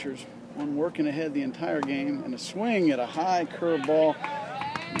two pitchers. One working ahead the entire game, and a swing at a high curve ball.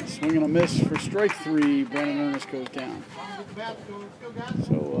 And a swing and a miss for strike three. Brandon Ernest goes down.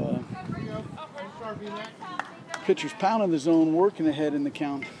 So pitcher's pounding the zone, working ahead in the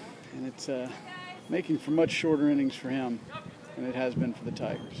count, and it's making for much shorter innings for him than it has been for the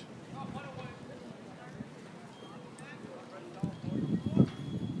Tigers.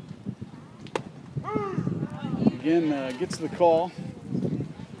 Again, gets the call.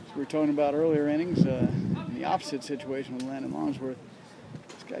 As we were talking about earlier innings, in the opposite situation with Lennon Longsworth.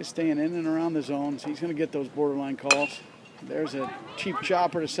 This guy's staying in and around the zone, so he's going to get those borderline calls. There's a cheap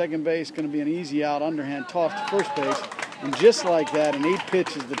chopper to second base, going to be an easy out, underhand toss to first base. And just like that, in 8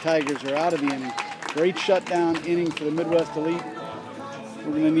 pitches, the Tigers are out of the inning. Great shutdown inning for the Midwest Elite.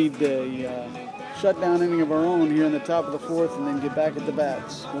 We're going to need the shutdown inning of our own here in the top of the fourth, and then get back at the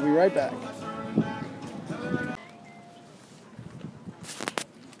bats. We'll be right back.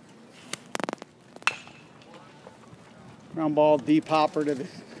 Ground ball, deep hopper to the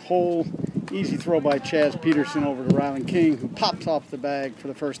hole. Easy throw by Chaz Peterson over to Ryland King, who pops off the bag for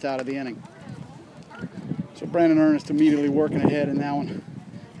the first out of the inning. So Brandon Ernest immediately working ahead in that one.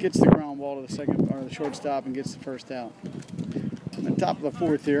 Gets the ground ball to the second, or the shortstop, and gets the first out. In the top of the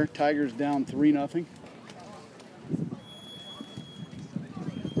fourth here, Tigers down 3-0.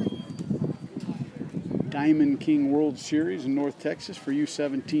 Diamond King World Series in North Texas for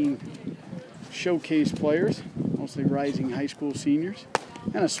U17 showcase players, mostly rising high school seniors.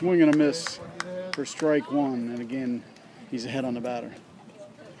 And a swing and a miss for strike one. And again, he's ahead on the batter.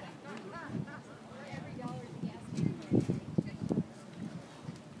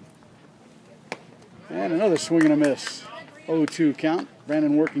 And another swing and a miss. 0-2 count.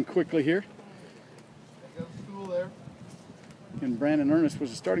 Brandon working quickly here. And Brandon Ernest was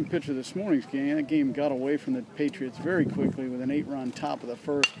the starting pitcher this morning's game. That game got away from the Patriots very quickly with an 8-run top of the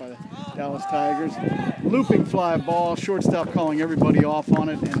first by the Dallas Tigers. Looping fly ball, shortstop calling everybody off on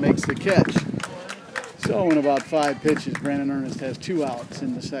it and makes the catch. So in about 5 pitches, Brandon Ernest has 2 outs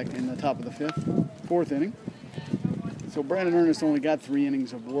in the top of the fourth inning. So Brandon Ernest only got 3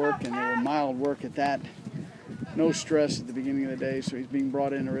 innings of work, and they were mild work at that. No stress at the beginning of the day, so he's being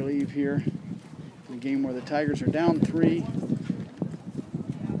brought in to relieve here. In a game where the Tigers are down 3.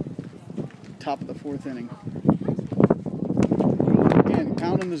 Top of the 4th inning. Again,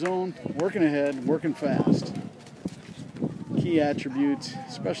 pounding the zone, working ahead, working fast. Key attributes,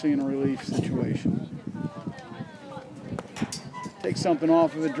 especially in a relief situation. Takes something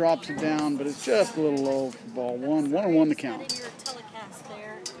off of it, drops it down, but it's just a little low for ball one. 1-1 to count.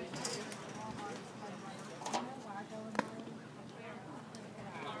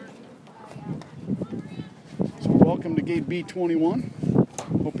 So welcome to gate B21.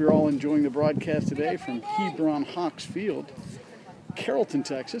 Hope you're all enjoying the broadcast today from Hebron Hawks Field, Carrollton,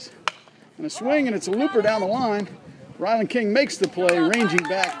 Texas. And a swing, and it's a looper down the line. Ryland King makes the play, ranging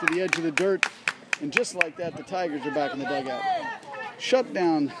back to the edge of the dirt. And just like that, the Tigers are back in the dugout. Shut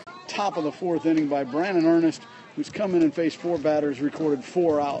down top of the 4th inning by Brandon Ernest, who's come in and faced 4 batters, recorded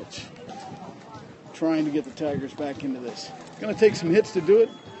 4 outs. Trying to get the Tigers back into this. Going to take some hits to do it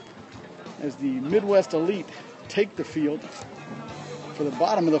as the Midwest Elite take the field for the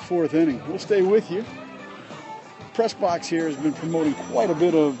bottom of the 4th inning. We'll stay with you. Press box here has been promoting quite a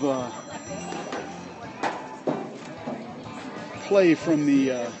bit of play from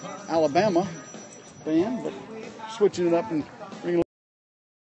the Alabama band, but switching it up and bringing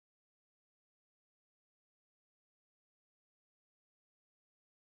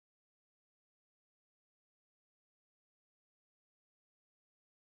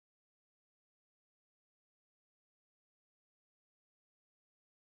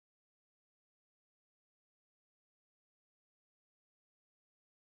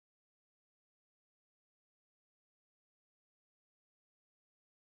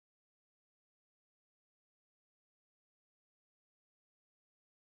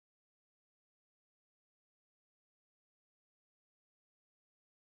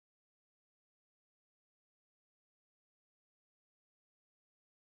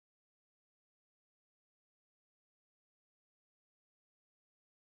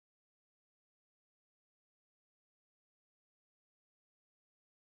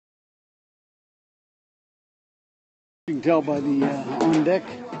You can tell by the on-deck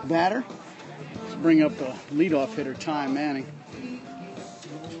batter. Let's bring up the leadoff hitter, Ty Manning.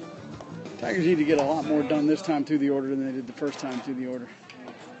 Tigers need to get a lot more done this time through the order than they did the first time through the order.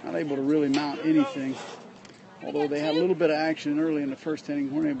 Not able to really mount anything. Although they had a little bit of action early in the first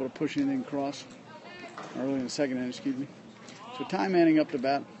inning, weren't able to push anything across. Early in the second inning, excuse me. So Ty Manning up to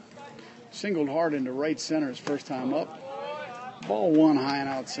bat. Singled hard into right center his first time up. Ball one high and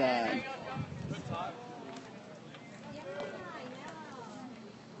outside.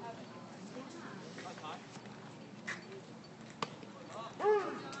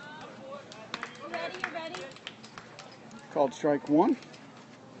 Called strike one.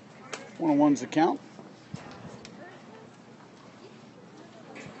 1-1's the count.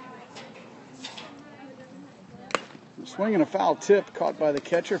 Swinging a foul tip caught by the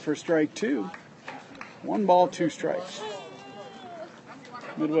catcher for strike two. 1 ball, 2 strikes.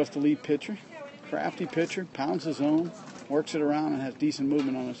 Midwest elite pitcher. Crafty pitcher. Pounds his zone. Works it around and has decent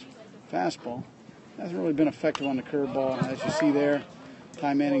movement on his fastball. Hasn't really been effective on the curveball. As you see there,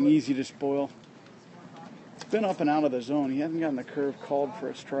 Ty Manning easy to spoil. It's been up and out of the zone. He hasn't gotten the curve called for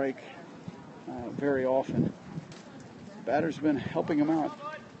a strike very often. The batter's been helping him out,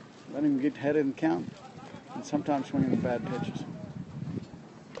 letting him get headed and count, and sometimes swinging the bad pitches.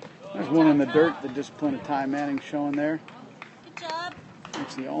 There's one in the dirt. The discipline of Ty Manning showing there. Good job.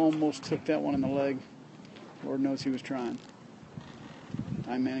 Actually almost took that one in the leg. Lord knows he was trying.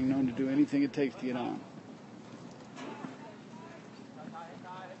 Ty Manning known to do anything it takes to get on.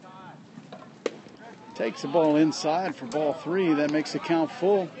 Takes the ball inside for ball 3. That makes the count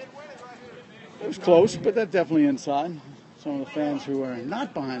full. It was close, but that's definitely inside. Some of the fans who are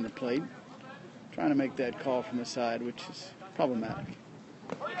not behind the plate trying to make that call from the side, which is problematic.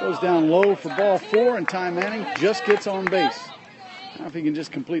 Goes down low for ball 4, and Ty Manning just gets on base. I don't know if he can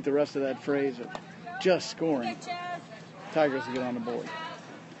just complete the rest of that phrase of just scoring. Tigers will get on the board.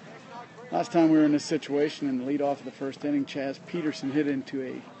 Last time we were in this situation in the leadoff of the first inning, Chaz Peterson hit into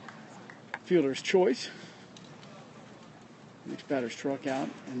a fielder's choice. Next batter struck out,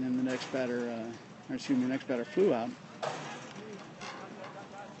 and then the next batter flew out.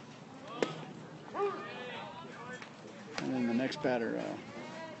 And then the next batter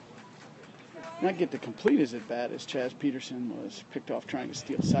not get to complete his at bat as Chaz Peterson was picked off trying to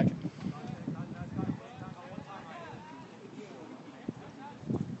steal second.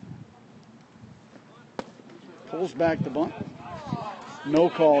 Pulls back the bunt. No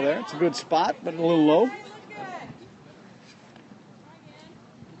call there. It's a good spot, but a little low.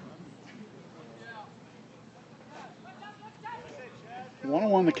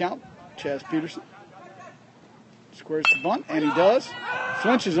 One the count. Chaz Peterson squares the bunt, and he does.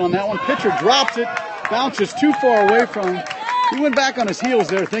 Flinches on that one. Pitcher drops it. Bounces too far away from him. He went back on his heels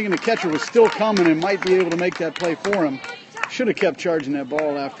there thinking the catcher was still coming and might be able to make that play for him. Should have kept charging that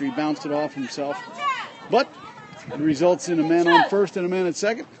ball after he bounced it off himself. But it results in a man on first and a man at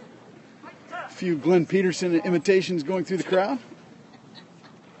second. A few Glenn Peterson imitations going through the crowd.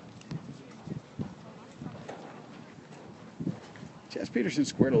 Chaz Peterson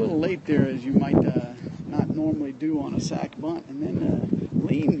squared a little late there, as you might not normally do on a sack bunt, and then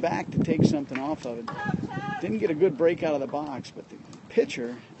leaned back to take something off of it. Didn't get a good break out of the box, but the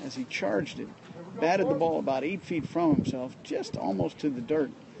pitcher, as he charged it, batted the ball about 8 feet from himself, just almost to the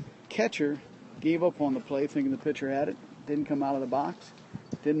dirt. Catcher gave up on the play, thinking the pitcher had it. Didn't come out of the box.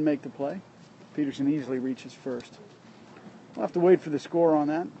 Didn't make the play. Peterson easily reaches first. We'll have to wait for the score on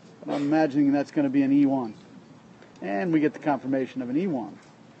that, but I'm imagining that's going to be an E1. And we get the confirmation of an E1.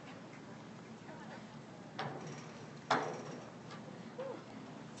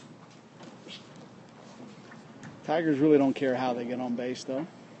 Tigers really don't care how they get on base, though.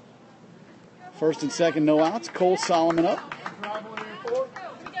 First and second, no outs. Cole Solomon up.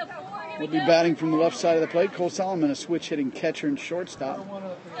 will be batting from the left side of the plate. Cole Solomon, a switch-hitting catcher and shortstop,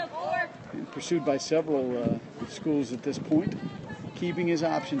 and pursued by several schools at this point, keeping his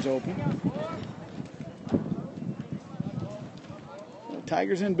options open. The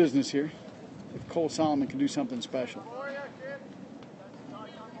Tigers in business here. If Cole Solomon can do something special.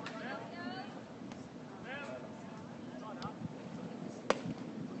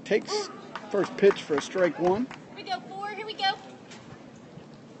 Takes first pitch for a strike one. Here we go, 4. Here we go.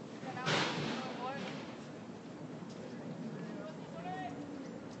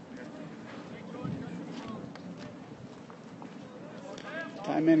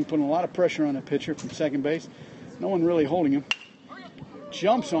 Ty Manning putting a lot of pressure on the pitcher from second base. No one really holding him.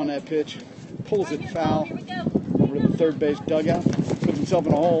 Jumps on that pitch, pulls it foul over to the third base dugout, puts himself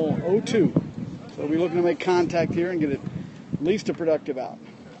in a hole 0-2. So we're looking to make contact here and get at least a productive out.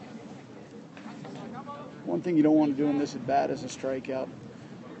 One thing you don't want to do in this at bat is a strikeout,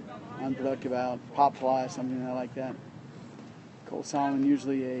 unproductive out, pop fly, something like that. Cole Solomon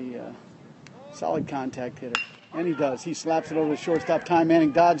usually a solid contact hitter, and he does. He slaps it over the shortstop. Ty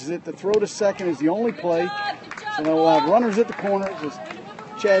Manning dodges it. The throw to second is the only play. So now we'll have runners at the corner as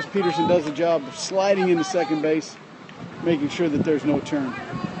Chaz Peterson does the job of sliding into second base, making sure that there's no turn.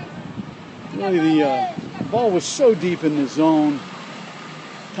 Really, the ball was so deep in the zone.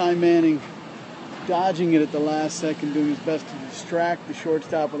 Ty Manning dodging it at the last second, doing his best to distract the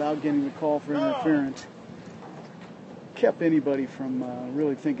shortstop without getting the call for interference. Kept anybody from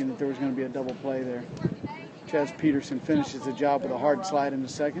really thinking that there was going to be a double play there. Chaz Peterson finishes the job with a hard slide into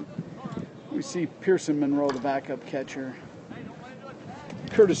second. We see Pearson Monroe, the backup catcher,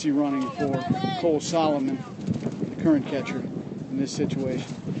 courtesy running for Cole Solomon, the current catcher in this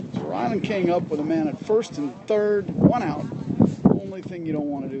situation. So Ryland King up with a man at first and third, one out. Only thing you don't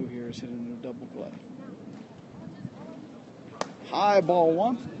want to do here is hit into a double play. High ball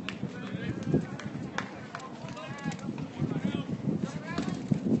one.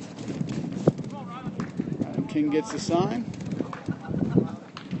 Ryland King gets the sign.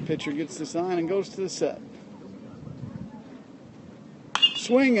 Pitcher gets the sign and goes to the set.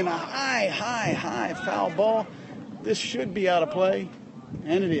 Swing and a high foul ball. This should be out of play,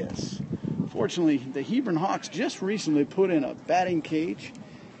 and it is. Fortunately, the Hebron Hawks just recently put in a batting cage,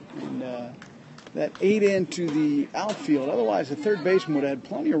 and that ate into the outfield. Otherwise, the third baseman would have had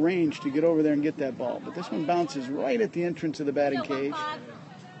plenty of range to get over there and get that ball. But this one bounces right at the entrance of the batting cage.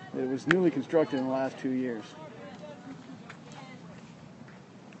 It was newly constructed in the last 2 years.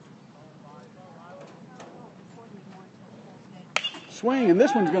 Swing, and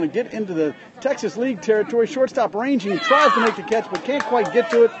this one's going to get into the Texas League territory. Shortstop ranging, tries to make the catch, but can't quite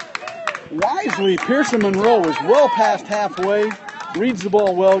get to it. Wisely, Pearson Monroe is well past halfway, reads the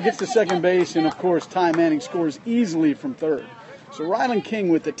ball well, gets to second base, and of course, Ty Manning scores easily from third. So Ryland King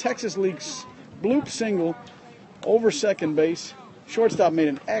with the Texas League's bloop single over second base. Shortstop made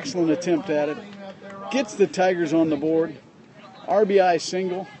an excellent attempt at it. Gets the Tigers on the board. RBI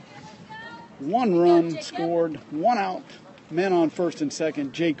single. 1 run scored, 1 out. Men on first and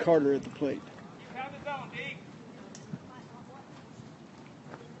second, Jay Carter at the plate.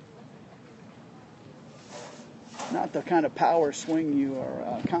 Not the kind of power swing you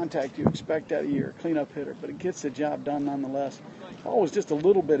or contact you expect out of your cleanup hitter, but it gets the job done nonetheless. Ball was just a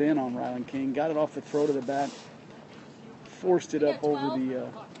little bit in on Ryland King, got it off the throat of the bat, forced it up over the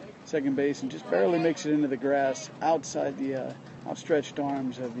second base, and just barely makes it into the grass outside the outstretched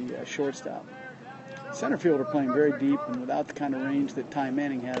arms of the shortstop. Center fielder playing very deep and without the kind of range that Ty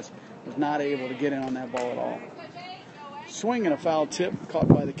Manning has, was not able to get in on that ball at all. Swing and a foul tip caught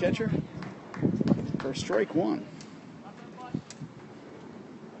by the catcher for strike one.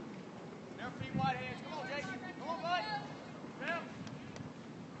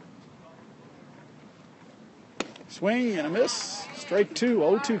 Swing and a miss. Strike two,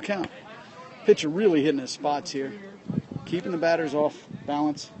 0-2 count. Pitcher really hitting his spots here. Keeping the batters off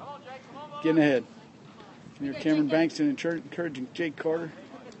balance. Getting ahead. Near Cameron Bankston encouraging Jake Carter,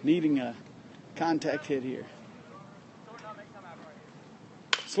 needing a contact hit here.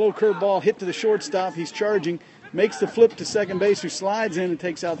 Slow curveball hit to the shortstop. He's charging, makes the flip to second base, who slides in and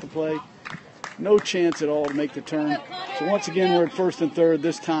takes out the play. No chance at all to make the turn. So once again, we're at first and third,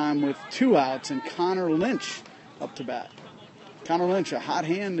 this time with 2 outs, and Connor Lynch up to bat. Connor Lynch, a hot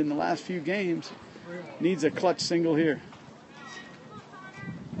hand in the last few games, needs a clutch single here.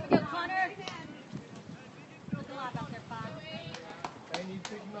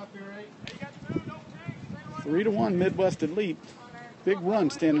 3-1 Midwest Elite. Big run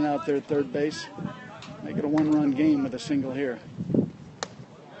standing out there at third base. Make it a 1-run game with a single here.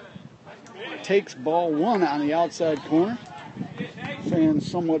 Takes ball 1 on the outside corner. fans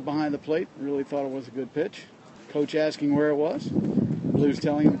somewhat behind the plate really thought it was a good pitch. Coach asking where it was. Blues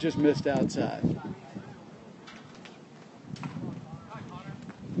telling him it just missed outside.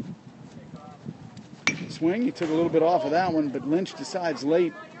 Swing, he took a little bit off of that one, but Lynch decides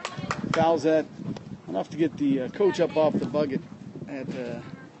late, fouls that enough to get the coach up off the bucket at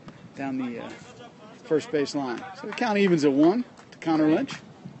down the first base line. So the count evens at 1 to Connor Lynch.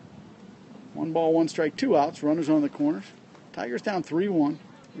 1 ball, 1 strike, 2 outs. Runners on the corners. Tigers down 3-1.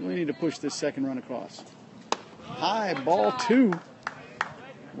 Really need to push this second run across. High, ball 2.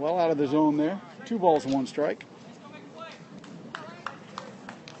 Well out of the zone there. 2 balls, 1 strike.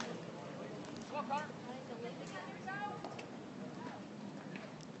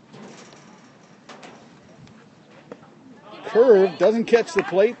 Curve, doesn't catch the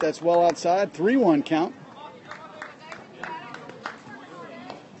plate. That's well outside. 3-1 count.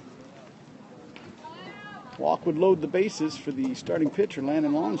 Walk would load the bases for the starting pitcher,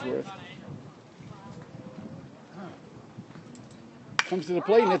 Landon Longsworth. Comes to the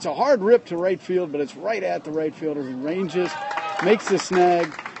plate, and it's a hard rip to right field, but it's right at the right fielder who ranges, makes the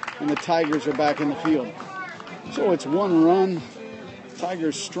snag, and the Tigers are back in the field. So it's 1 run.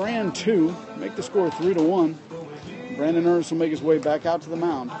 Tigers strand 2, make the score 3-1. Brandon Ernest will make his way back out to the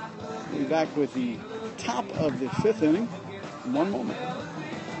mound. We'll be back with the top of the 5th inning in 1 moment.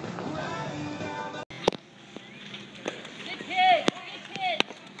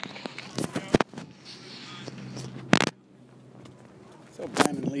 So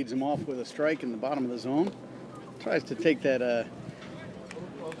Brandon leads him off with a strike in the bottom of the zone. Tries to take that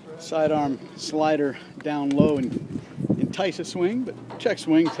sidearm slider down low and entice a swing, but check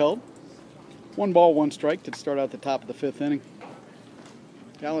swing's held. 1 ball, 1 strike to start out the top of the 5th inning.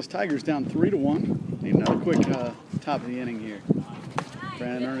 Dallas Tigers down 3-1. Need another quick top of the inning here.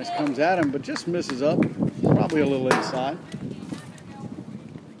 Brandon Ernest comes at him, but just misses up. Probably a little inside.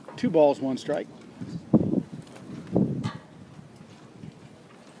 2 balls, 1 strike.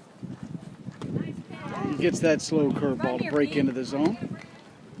 He gets that slow curveball to break into the zone.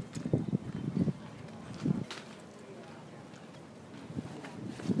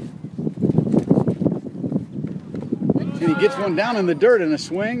 And he gets one down in the dirt in a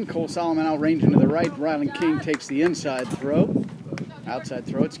swing. Cole Solomon outranging to the right. Ryland King takes the outside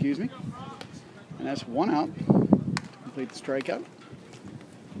throw, excuse me. And that's 1 out to complete the strikeout.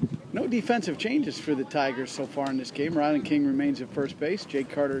 No defensive changes for the Tigers so far in this game. Ryland King remains at first base. Jake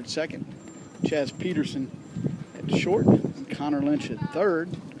Carter at second. Chaz Peterson at short. And Connor Lynch at third.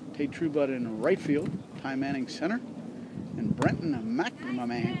 Tate Trueblood in right field. Ty Manning center. And Brenton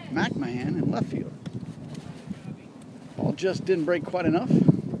McMahon in left field. Ball just didn't break quite enough.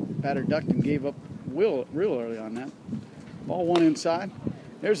 Batter ducked and gave up real early on that. Ball 1 inside.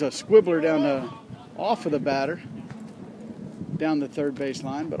 There's a squibbler down off of the batter, down the third base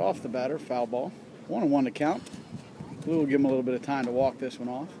line, but off the batter, foul ball. 1-1 to count. Blue will give him a little bit of time to walk this one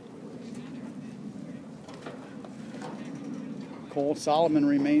off. Cole Solomon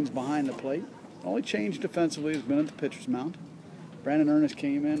remains behind the plate. Only change defensively has been at the pitcher's mound. Brandon Ernest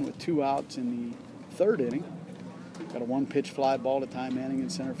came in with 2 outs in the 3rd inning. Got a 1-pitch fly ball to Ty Manning in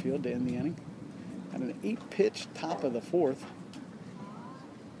center field to end the inning. And an 8-pitch top of the 4th.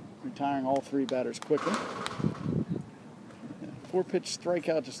 Retiring all 3 batters quickly. 4-pitch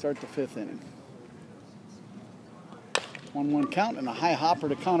strikeout to start the 5th inning. 1-1 count and a high hopper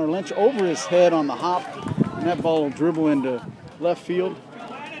to Connor Lynch over his head on the hop. And that ball will dribble into left field.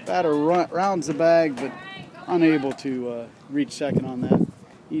 Batter rounds the bag, but unable to reach second on that.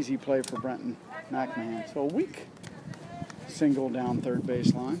 Easy play for Brenton McMahon. So a weak single down third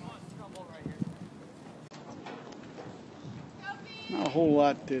base line. Not a whole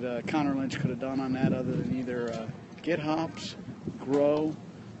lot that Connor Lynch could have done on that other than either get hops, grow,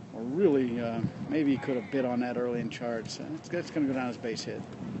 or really maybe he could have bit on that early in charge. So it's going to go down as base hit.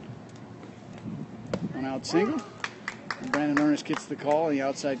 1 out single. And Brandon Ernest gets the call in the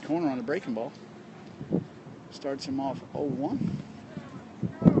outside corner on the breaking ball. Starts him off 0-1.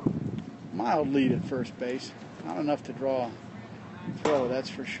 Mild lead at first base. Not enough to draw a throw, that's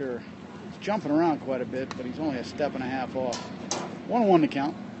for sure. He's jumping around quite a bit, but he's only a step and a half off. 1-1 to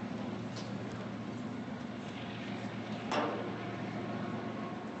count.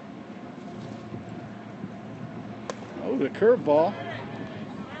 Oh, the curveball.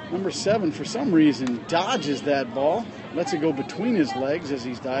 Number 7, for some reason, dodges that ball. Lets it go between his legs as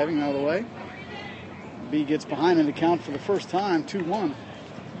he's diving out of the way. B gets behind in the count for the first time, 2-1.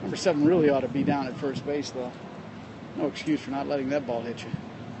 Number 7 really ought to be down at first base, though. No excuse for not letting that ball hit you.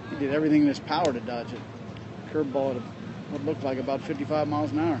 He did everything in his power to dodge it. Curveball at what looked like about 55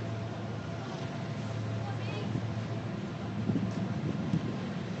 miles an hour.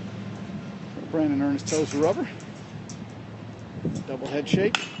 Brandon Ernest toes the rubber. Double head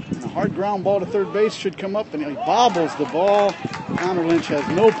shake. And a hard ground ball to third base should come up, and he bobbles the ball. Connor Lynch has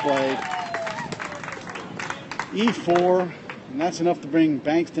no play. E4, and that's enough to bring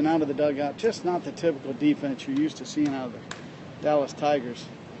Bankston out of the dugout. Just not the typical defense you're used to seeing out of the Dallas Tigers.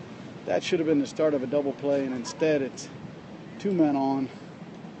 That should have been the start of a double play, and instead it's 2 men on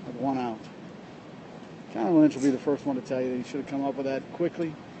with 1 out. Connor Lynch will be the first one to tell you that he should have come up with that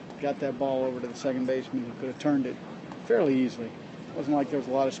quickly, got that ball over to the second baseman. He could have turned it fairly easily. It wasn't like there was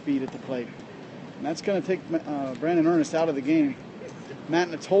a lot of speed at the plate. And that's going to take Brandon Ernest out of the game. Matt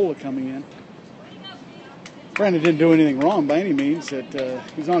Natola coming in. Brandon didn't do anything wrong by any means.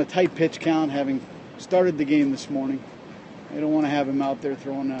 He's on a tight pitch count, having started the game this morning. They don't want to have him out there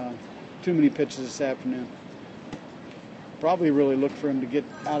throwing too many pitches this afternoon. Probably really looked for him to get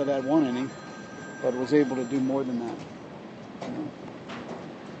out of that 1 inning, but was able to do more than that.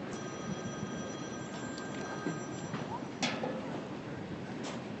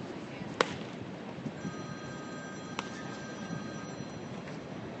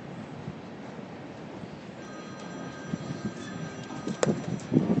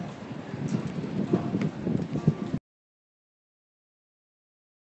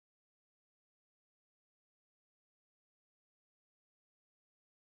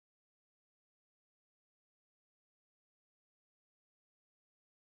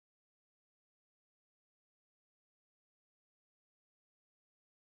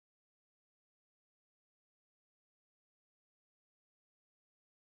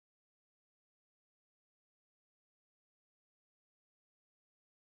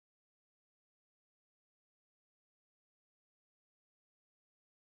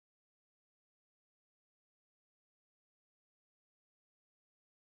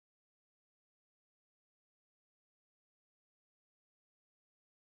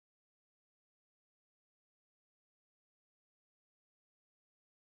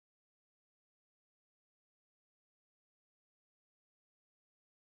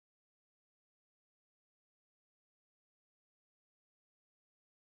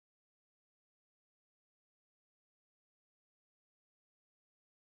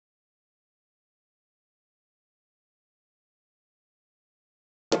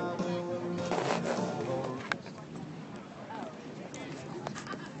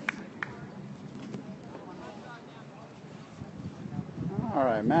 All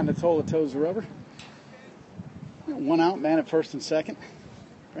right, Matt Natola toes the rubber. 1 out, man at first and second.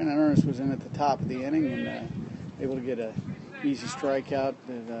 Brandon Ernest was in at the top of the inning and able to get an easy strikeout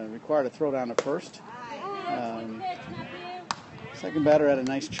that required a throw down to first. Second batter had a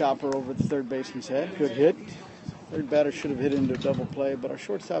nice chopper over the third baseman's head. Good hit. Third batter should have hit into a double play, but our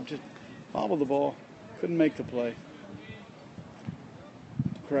shortstop just bobbled the ball. Couldn't make the play.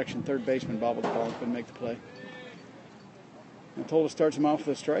 Correction, third baseman bobbled the ball and couldn't make the play. Natola starts him off with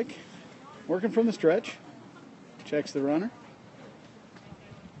a strike. Working from the stretch. Checks the runner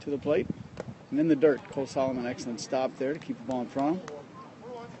to the plate. And in the dirt. Cole Solomon, excellent stop there to keep the ball in front of him.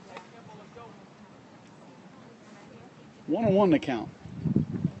 1-1 to count.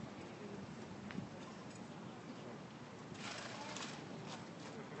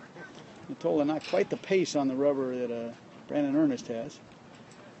 Natola not quite the pace on the rubber that Brandon Ernest has.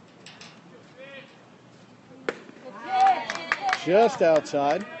 Just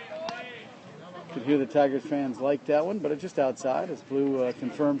outside. Could hear the Tigers fans like that one, but it's just outside as Blue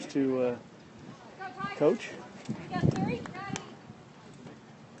confirms to Coach.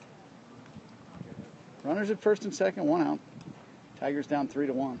 Runners at first and second, 1 out. Tigers down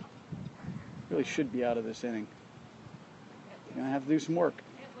 3-1. Really should be out of this inning. They're going to have to do some work.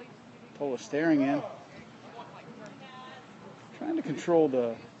 Tola staring in. Trying to control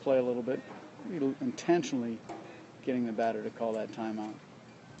the play a little bit. Maybe intentionally getting the batter to call that timeout.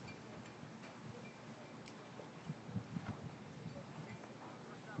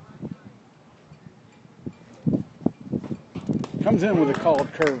 Comes in with a called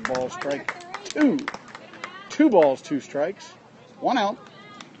curveball, strike 2. 2 balls, 2 strikes. 1 out.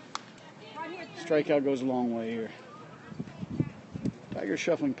 Strikeout goes a long way here. Tigers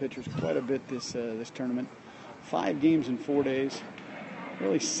shuffling pitchers quite a bit this tournament. 5 games in 4 days.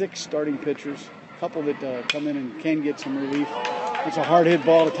 Really 6 starting pitchers. A couple that come in and can get some relief. It's a hard hit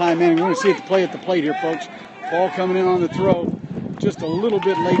ball to time in. We're going to see it play at the plate here, folks. Ball coming in on the throw. Just a little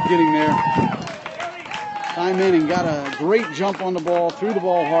bit late getting there. Time in and got a great jump on the ball. Threw the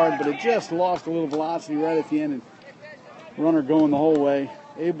ball hard, but it just lost a little velocity right at the end. And runner going the whole way.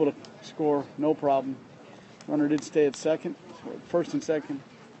 Able to score, no problem. Runner did stay at second. First and second.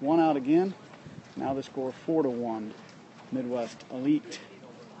 1 out again. Now the score 4-1. Midwest Elite.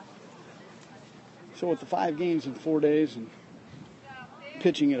 So with the 5 games in 4 days and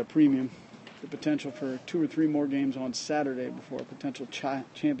pitching at a premium, the potential for 2 or 3 more games on Saturday before a potential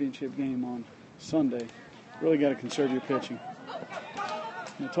championship game on Sunday, really got to conserve your pitching.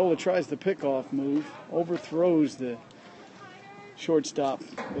 Mottola tries the pickoff move, overthrows the shortstop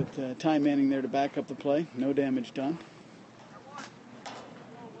with Ty Manning there to back up the play. No damage done.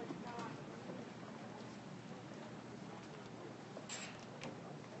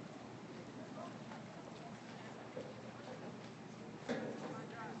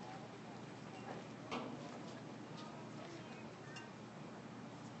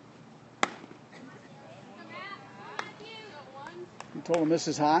 Mottola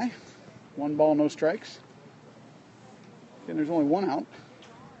misses high. 1 ball, no strikes. And there's only 1 out.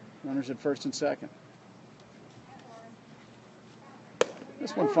 Runners at first and second.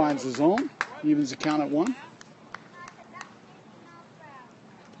 This one finds the zone. Evens the count at 1.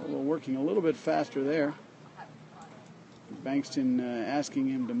 Mottola working a little bit faster there. Bankston asking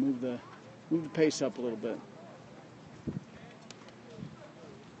him to move the pace up a little bit.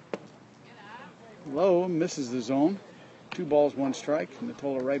 Low misses the zone. 2 balls, 1 strike.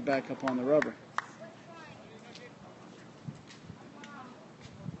 Mottola right back up on the rubber.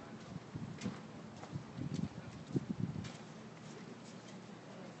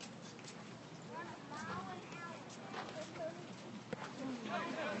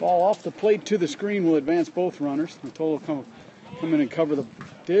 Ball off the plate to the screen will advance both runners. Mottola come in and cover the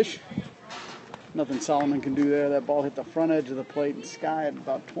dish. Nothing Solomon can do there. That ball hit the front edge of the plate and skied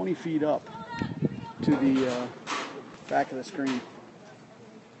about 20 feet up to the back of the screen.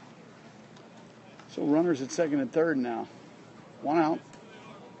 So runners at second and third now. 1 out.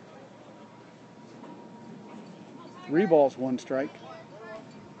 3 balls, 1 strike.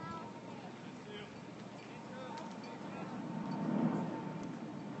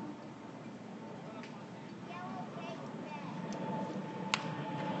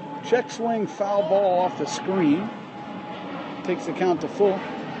 Check swing, foul ball off the screen. Takes the count to full.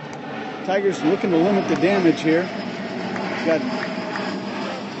 Tigers looking to limit the damage here. Got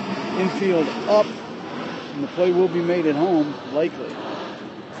infield up, and the play will be made at home, likely.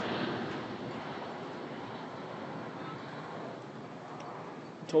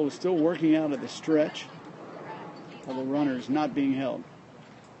 Mottola still working out of the stretch, while the runner is not being held.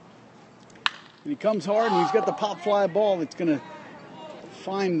 And he comes hard, and he's got the pop fly ball that's going to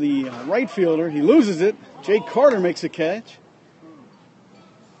find the right fielder. He loses it. Jake Carter makes a catch.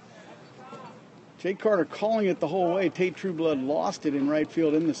 Jake Carter calling it the whole way. Tate Trueblood lost it in right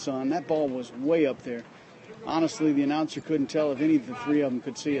field in the sun. That ball was way up there. Honestly, the announcer couldn't tell if any of the 3 of them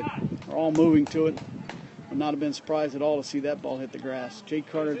could see it. They're all moving to it. Would not have been surprised at all to see that ball hit the grass. Jake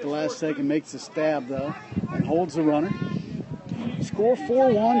Carter at the last second makes the stab, though, and holds the runner. Score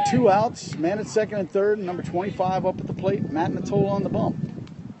 4-1, 2 outs. Man at second and third, number 25 up at the plate. Matt Mottola on the bump.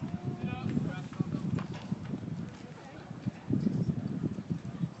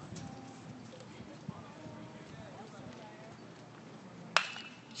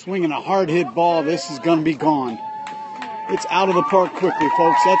 Swinging a hard hit ball. This is going to be gone. It's out of the park quickly,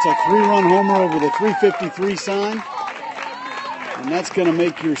 folks. That's a 3-run homer over the 353 sign. And that's going to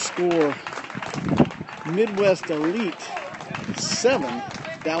make your score Midwest Elite 7,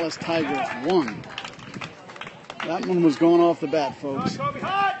 Dallas Tigers 1. That one was going off the bat, folks.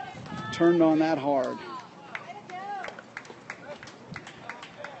 Turned on that hard.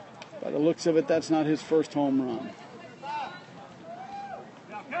 By the looks of it, that's not his first home run.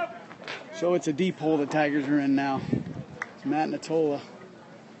 So it's a deep hole the Tigers are in now. Matt Mottola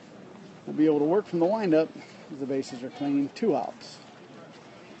will be able to work from the windup as the bases are clean. 2 outs.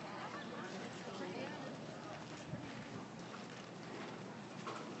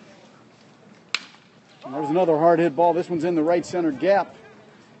 And there's another hard hit ball. This one's in the right center gap.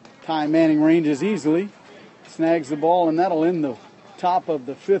 Ty Manning ranges easily, snags the ball, and that'll end the top of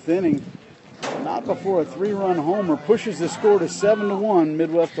the 5th inning. Not before a 3-run homer pushes the score to 7-1.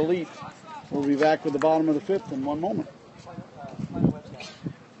 Midwest Elite. We'll be back with the bottom of the 5th in 1 moment.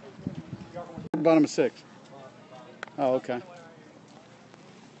 Bottom of 6. Oh, okay.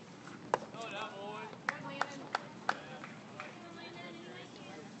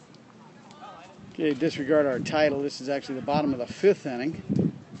 Okay, disregard our title. This is actually the bottom of the 5th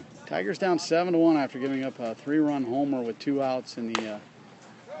inning. Tigers down 7-1 after giving up a 3-run homer with 2 outs in the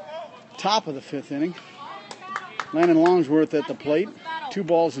top of the 5th inning. Landon Longsworth at the plate. 2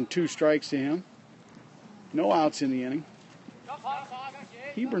 balls and 2 strikes to him. No outs in the inning.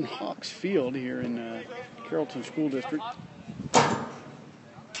 Hebron Hawks Field here in Carrollton School District.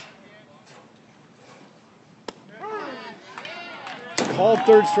 Called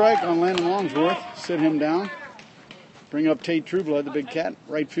third strike on Landon Longsworth. Sit him down. Bring up Tate Trueblood, the big cat,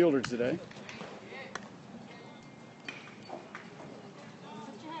 right fielder today. Lift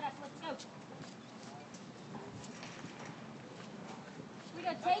your head up. Let's go. We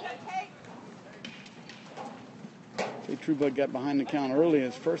got Tate. Tate Trueblood got behind the count early in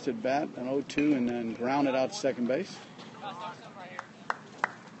his first at bat, an 0-2, and then grounded out to second base.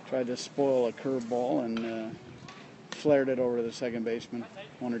 Tried to spoil a curveball and flared it over to the second baseman.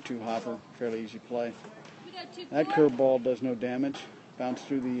 1-2 hopper, fairly easy play. That curveball does no damage. Bounced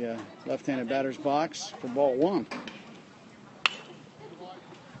through the left-handed batter's box for ball one.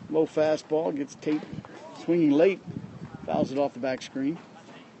 Low fastball gets Tate swinging late, fouls it off the back screen.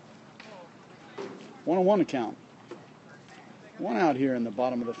 1-1 to count. One out here in the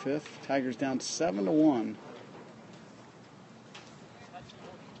bottom of the fifth. Tigers down 7-1.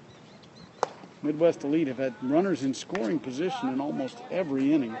 Midwest Elite have had runners in scoring position in almost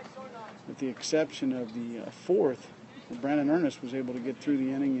every inning, with the exception of the fourth, where Brandon Ernest was able to get through the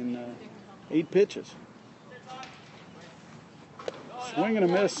inning in 8 pitches. Swing and a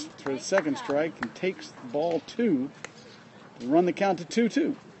miss for the second strike, and takes ball 2 to run the count to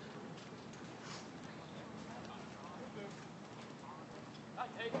 2-2.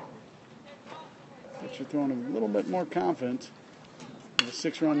 Pitcher throwing a little bit more confidence. A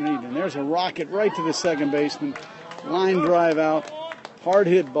 6-run lead, and there's a rocket right to the second baseman. Line drive out, hard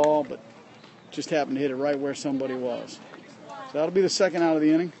hit ball, but just happened to hit it right where somebody was. So that'll be the second out of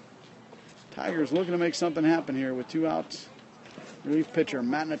the inning. Tigers looking to make something happen here with 2 outs. Relief pitcher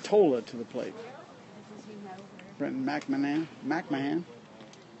Matt Natola to the plate. Brenton McMahon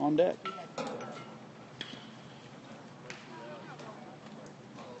on deck.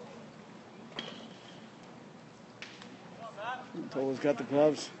 Tola's got the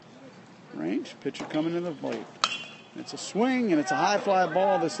gloves. Range. Pitcher coming to the plate. It's a swing and it's a high fly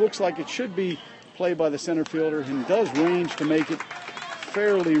ball. This looks like it should be played by the center fielder and does range to make it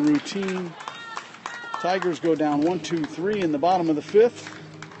fairly routine. Tigers go down 1-2-3 in the bottom of the fifth.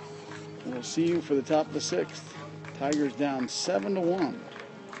 We'll see you for the top of the sixth. Tigers down 7-1.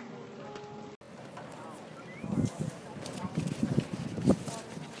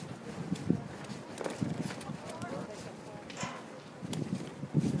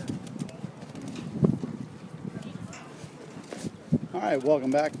 All right,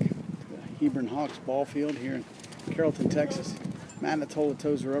 welcome back to the Hebron Hawks ball field here in Carrollton, Texas. Matt Natola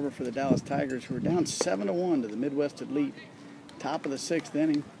toes the rubber for the Dallas Tigers, who are down 7-1 to the Midwest Elite. Top of the sixth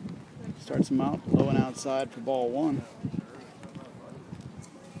inning. Starts them out low and outside for ball 1.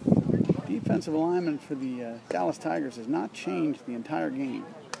 Defensive alignment for the Dallas Tigers has not changed the entire game.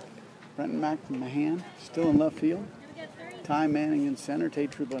 Brenton McMahon still in left field. Ty Manning in center.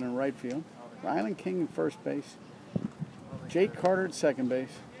 Tate Trueblood in right field. Ryland King in first base. Jake Carter at second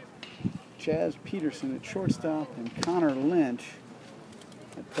base, Chaz Peterson at shortstop, and Connor Lynch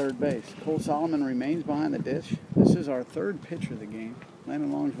at third base. Cole Solomon remains behind the dish. This is our third pitcher of the game.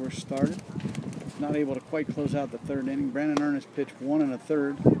 Landon Longsworth started. Not able to quite close out the third inning. Brandon Ernest pitched 1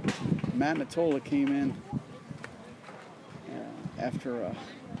 1/3. Matt Natola came in after an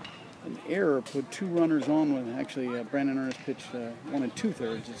error, put 2 runners on when actually Brandon Ernest pitched 1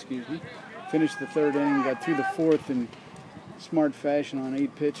 2/3, excuse me. Finished the third inning, got through the fourth in smart fashion on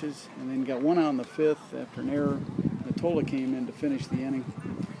 8 pitches, and then got 1 out in the fifth after an error. Natola came in to finish the inning,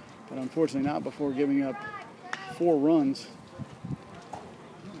 but unfortunately not before giving up 4 runs,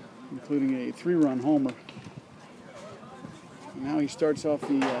 including a 3-run homer. And now he starts off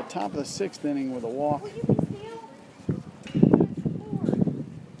the top of the 6th inning with a walk.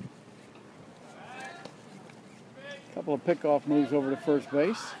 A couple of pickoff moves over to first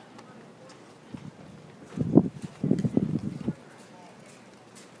base.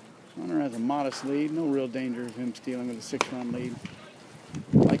 Runner has a modest lead. No real danger of him stealing with a 6-run lead.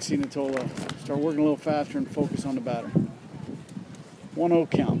 Like seeing Natola start working a little faster and focus on the batter. 1-0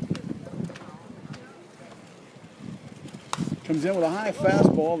 count. Comes in with a high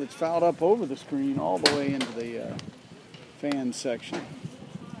fastball that's fouled up over the screen all the way into the fan section.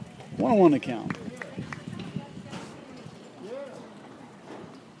 1-1 to count.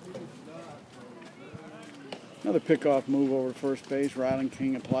 Another pickoff move over to first base. Ryland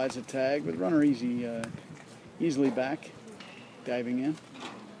King applies a tag, with runner easily back, diving in.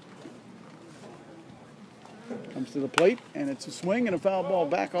 Comes to the plate, and it's a swing and a foul ball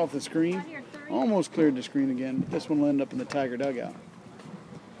back off the screen. Almost cleared the screen again, but this one will end up in the Tiger dugout.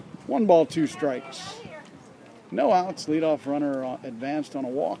 1 ball, 2 strikes. No outs. Leadoff runner advanced on a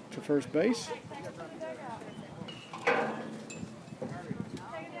walk to first base.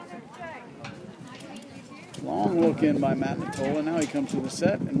 Long look in by Matt Natola. Now he comes to the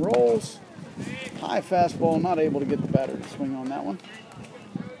set and rolls. High fastball, not able to get the batter to swing on that one.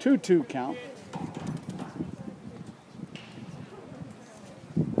 2-2 count.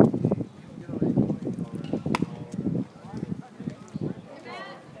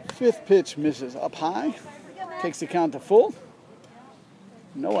 Fifth pitch misses up high. Takes the count to full.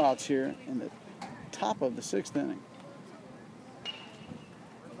 No outs here in the top of the sixth inning.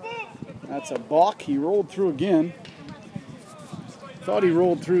 That's a balk. He rolled through again. Thought he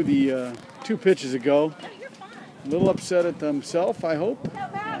rolled through the 2 pitches ago. A little upset at himself, I hope,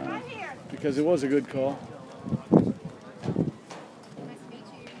 because it was a good call.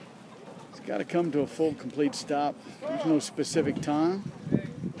 It's got to come to a full, complete stop. There's no specific time.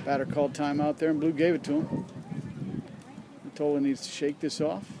 Batter called timeout there, and Blue gave it to him. Natola needs to shake this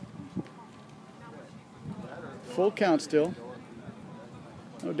off. Full count still.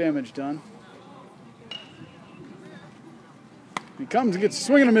 No damage done. He comes and gets a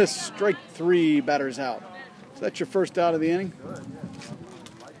swing and a miss. Strike 3, batter's out. So that's your first out of the inning.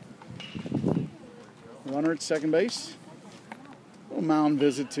 Runner at second base. A little mound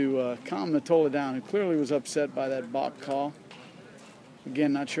visit to calm Natola down, who clearly was upset by that balk call.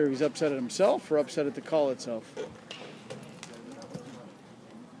 Again, not sure if he's upset at himself or upset at the call itself.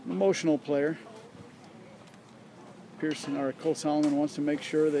 An emotional player. Pearson, or Cole Solomon, wants to make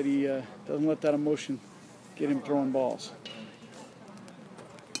sure that he doesn't let that emotion get him throwing balls.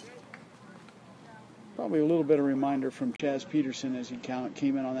 Probably a little bit of reminder from Chaz Peterson as he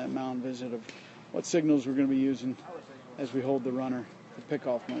came in on that mound visit of what signals we're going to be using as we hold the runner for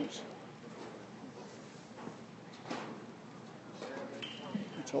pickoff moves.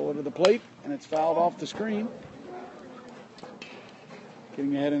 Natola to the plate, and it's fouled off the screen.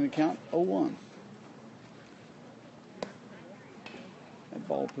 Getting ahead in the count, 0-1. That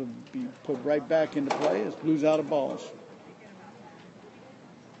ball could be put right back into play as Blue's out of balls.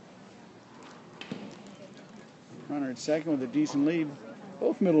 Runner at second with a decent lead.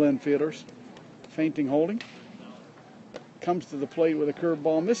 Both middle infielders. Feinting holding. Comes to the plate with a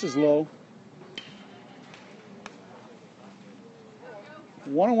curveball, misses low.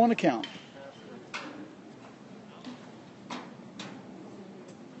 1-1 to count.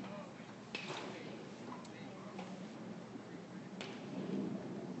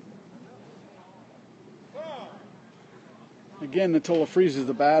 Again, Natola freezes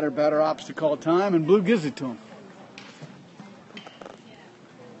the batter. Batter opts to call time, and Blue gives it to him.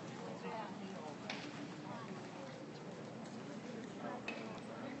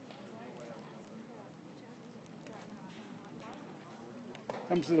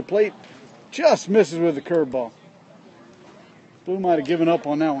 Comes to the plate, just misses with the curveball. Blue might have given up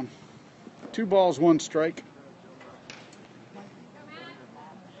on that one. 2 balls, 1 strike.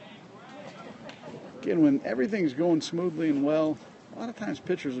 Again, when everything's going smoothly and well, a lot of times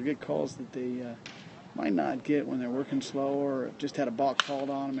pitchers will get calls that they might not get when they're working slow or just had a balk called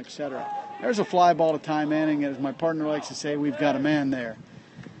on them, etc. There's a fly ball to Ty Manning, and as my partner likes to say, we've got a man there.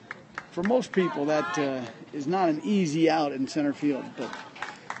 For most people, that is not an easy out in center field, but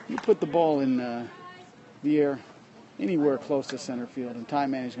you put the ball in the air anywhere close to center field, and Ty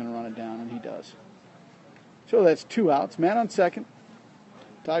Manning's going to run it down, and he does. So that's 2 outs. Man on second.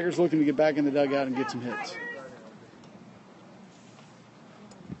 Tigers looking to get back in the dugout and get some hits.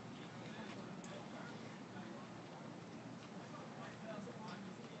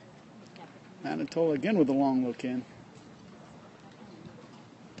 Natola again with a long look in.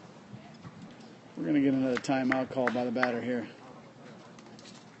 We're going to get another timeout call by the batter here.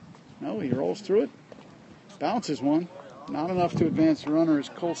 No, he rolls through it. Bounces one. Not enough to advance the runner as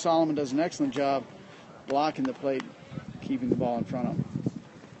Cole Solomon does an excellent job blocking the plate, keeping the ball in front of him.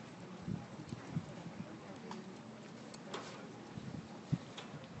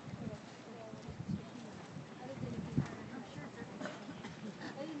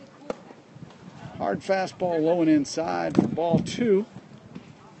 Hard fastball low and inside for ball 2.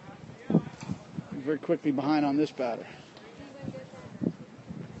 Very quickly behind on this batter.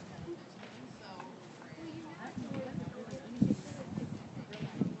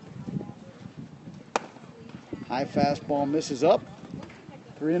 High fastball misses up.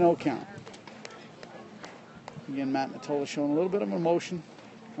 3-0 count. Again, Matt Natola showing a little bit of emotion,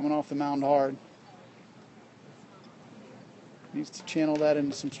 coming off the mound hard. Needs to channel that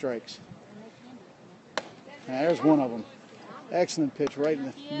into some strikes. There's one of them. Excellent pitch right in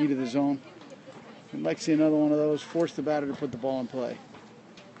the meat of the zone. I'd like to see another one of those. Force the batter to put the ball in play.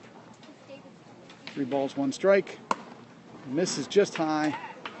 3 balls, 1 strike. Misses just high.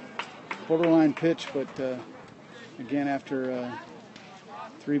 Borderline pitch, but again, after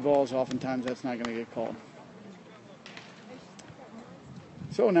 3 balls, oftentimes that's not going to get called.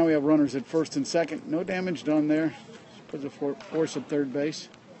 So now we have runners at first and second. No damage done there. Puts a force at third base.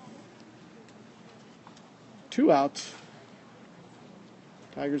 2 outs.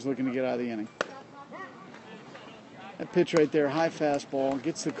 Tigers looking to get out of the inning. That pitch right there, high fastball,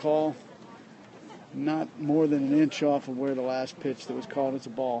 gets the call. Not more than an inch off of where the last pitch that was called. It's a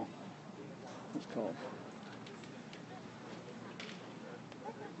ball. It's called.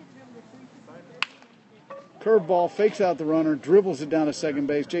 Curveball, fakes out the runner, dribbles it down to second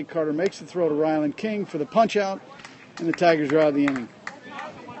base. Jake Carter makes the throw to Ryland King for the punch out, and the Tigers are out of the inning.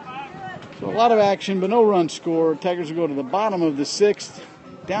 So a lot of action, but no run scored. Tigers will go to the bottom of the 6th,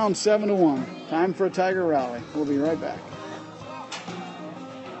 down 7-1. Time for a Tiger rally. We'll be right back.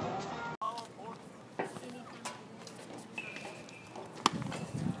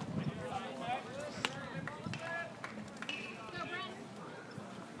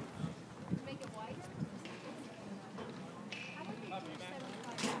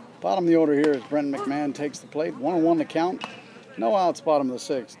 Bottom of the order here is Brenton McMahon takes the plate. 1-1 the count. No outs, bottom of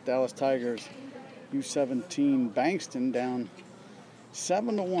the 6th. Dallas Tigers U17 Bankston down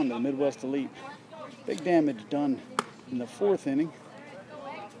 7-1 to the Midwest Elite. Big damage done in the 4th inning.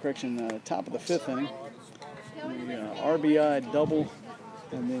 Correction, top of the 5th inning. RBI double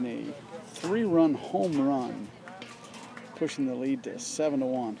and then a 3-run home run, pushing the lead to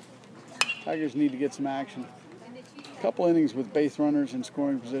 7-1. Tigers need to get some action. A couple innings with base runners in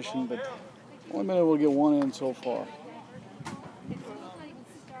scoring position, but only been able to get 1 in so far.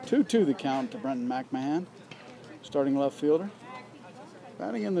 2-2 the count to Brenton McMahon, starting left fielder,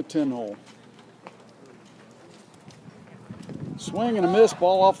 batting in the 10 hole. Swing and a miss,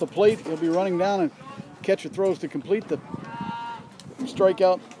 ball off the plate. He'll be running down and catcher throws to complete the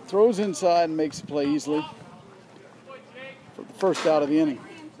strikeout, throws inside and makes the play easily for the first out of the inning.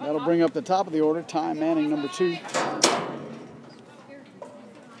 That'll bring up the top of the order, Ty Manning, number 2.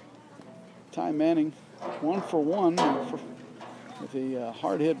 Ty Manning, 1 for 1 with a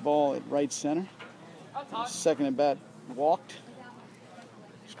hard hit ball at right center. Second at bat walked.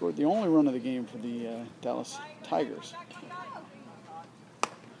 Scored the only run of the game for the Dallas Tigers.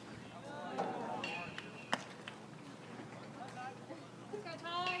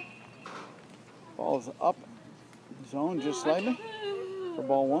 Ball is up zone just slightly for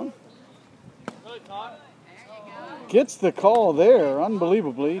ball 1. Gets the call there,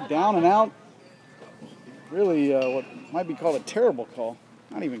 unbelievably. Down and out. Really what might be called a terrible call.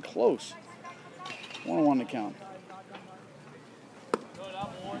 Not even close. 1-1 to count.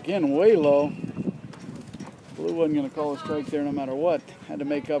 Again, way low. Blue wasn't going to call a strike there no matter what. Had to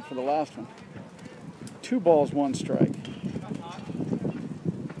make up for the last one. 2 balls, 1 strike.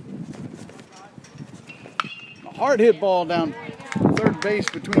 A hard hit ball down third base,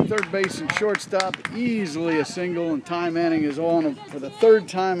 between third base and shortstop. Easily a single, and Ty Manning is on for the 3rd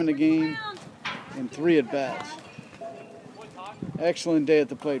time in the game in 3 at-bats. Excellent day at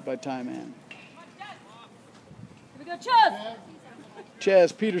the plate by Ty Manning. Here we go, Chaz!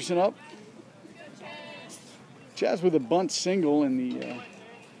 Chaz Peterson up. Chaz with a bunt single in the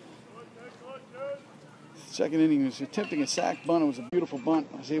 2nd inning. He was attempting a sac bunt. It was a beautiful bunt.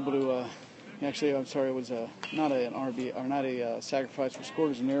 I was able to, actually, I'm sorry, it was not an RB or not a sacrifice. We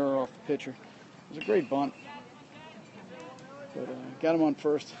scored as an error off the pitcher. It was a great bunt. But got him on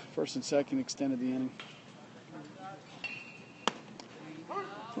first and second, extended the inning.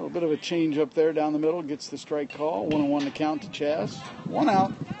 A little bit of a change up there down the middle, gets the strike call. 1-1 to count to Chaz. 1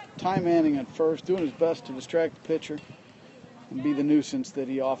 out. Ty Manning at first, doing his best to distract the pitcher and be the nuisance that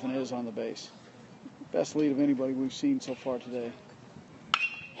he often is on the base. Best lead of anybody we've seen so far today.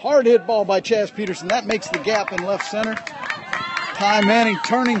 Hard hit ball by Chaz Peterson. That makes the gap in left center. Ty Manning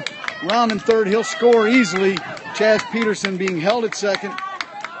turning round in third. He'll score easily. Chaz Peterson being held at second.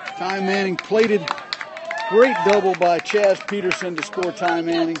 Ty Manning plated. Great double by Chaz Peterson to score Ty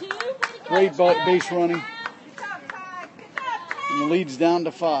Manning. Great base running. And the lead's down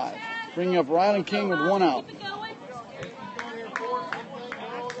to 5. Bringing up Ryland King with 1 out.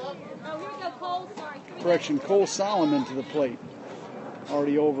 Correction, Cole Solomon to the plate.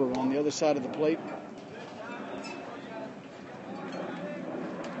 Already over on the other side of the plate.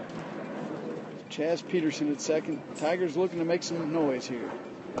 Chaz Peterson at second. Tigers looking to make some noise here.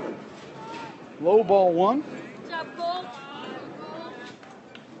 Low ball 1. Good job, Cole.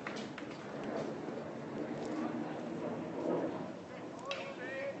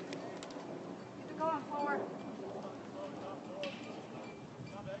 Keep it going forward.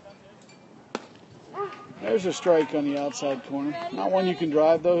 There's a strike on the outside corner. Not one you can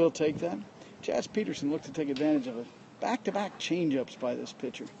drive, though. He'll take that. Chaz Peterson looked to take advantage of it. Back-to-back changeups by this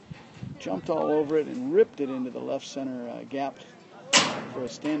pitcher. Jumped all over it and ripped it into the left center gap for for a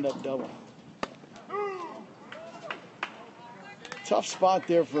stand-up double. Tough spot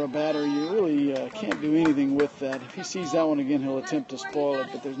there for a batter. You really can't do anything with that. If he sees that one again, he'll attempt to spoil it,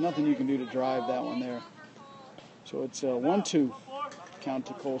 but there's nothing you can do to drive that one there. So it's 1-2 count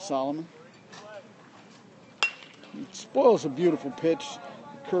to Cole Solomon. He spoils a beautiful pitch.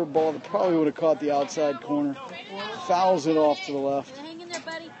 Curveball that probably would have caught the outside corner. Fouls it off to the left. Hang in there,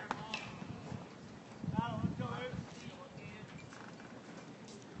 buddy.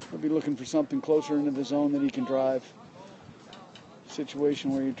 He'll be looking for something closer into the zone that he can drive.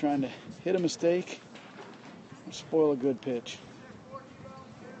 Situation where you're trying to hit a mistake or spoil a good pitch.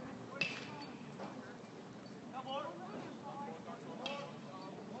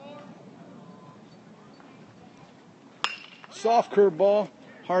 Soft curveball,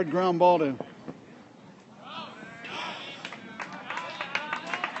 hard ground ball to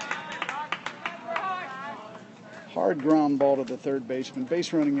the third baseman.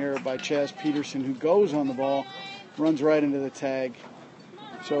 Base running error by Chaz Peterson, who goes on the ball, runs right into the tag.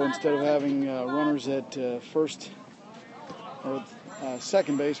 So instead of having runners at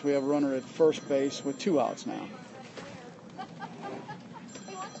second base, we have a runner at first base with 2 outs now.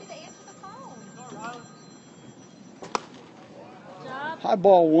 He wants you to answer the phone. High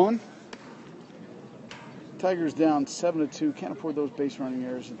ball 1. Tigers down 7-2. Can't afford those base running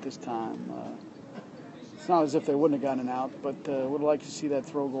errors at this time. It's not as if they wouldn't have gotten an out, but would like to see that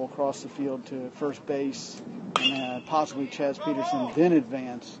throw go across the field to first base and possibly Chaz Peterson then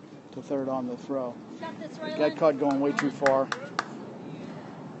advance to third on the throw. Got caught going way too far.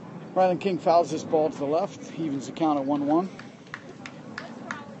 Ryland King fouls this ball to the left, evens the count at 1-1.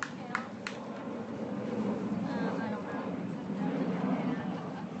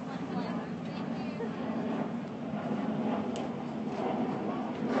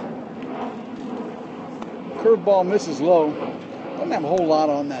 Curveball misses low. Doesn't have a whole lot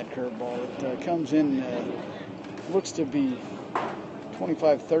on that curveball. It comes in, looks to be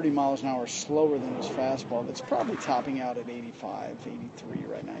 25-30 miles an hour slower than his fastball. That's probably topping out at 85, 83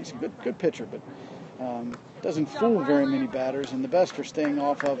 right now. He's a good pitcher, but doesn't fool very many batters, and the best are staying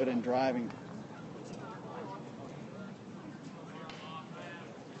off of it and driving.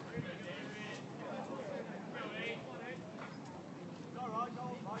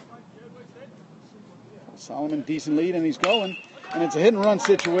 Solomon, decent lead, and he's going. And it's a hit and run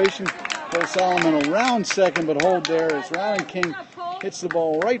situation. Cole Solomon around second, but hold there as Ryland King hits the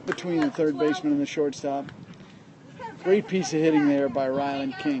ball right between the third baseman and the shortstop. Great piece of hitting there by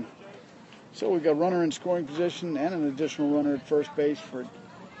Ryland King. So we've got runner in scoring position and an additional runner at first base for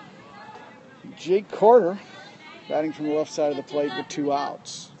Jake Carter, batting from the left side of the plate with 2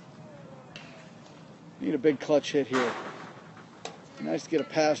 outs. Need a big clutch hit here. Nice to get a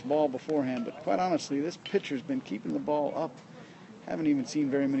pass ball beforehand, but quite honestly, this pitcher's been keeping the ball up. Haven't even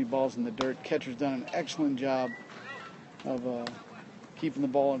seen very many balls in the dirt. Catcher's done an excellent job of keeping the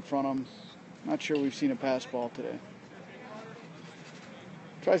ball in front of him. Not sure we've seen a pass ball today.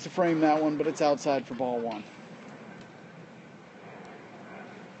 Tries to frame that one, but it's outside for ball 1.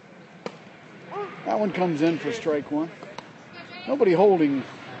 That one comes in for strike 1. Nobody holding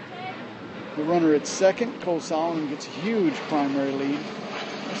the runner at second. Cole Solomon gets a huge primary lead.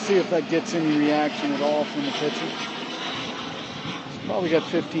 Let's see if that gets any reaction at all from the pitcher. He's probably got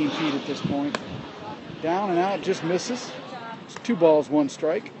 15 feet at this point. Down and out, just misses. It's 2 balls, 1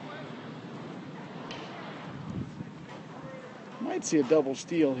 strike. Might see a double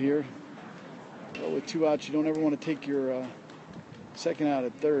steal here. Well, with 2 outs, you don't ever want to take your second out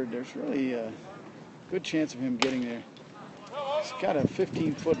at third. There's really a good chance of him getting there. He's got a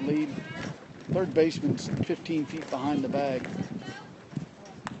 15-foot lead. Third baseman's 15 feet behind the bag.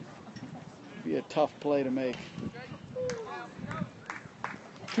 Be a tough play to make.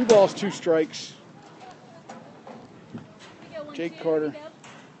 2 balls, 2 strikes. Jake Carter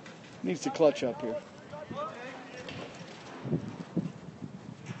needs to clutch up here.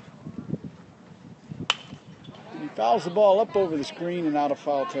 And he fouls the ball up over the screen and out of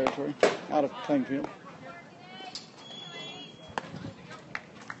foul territory, out of playing field.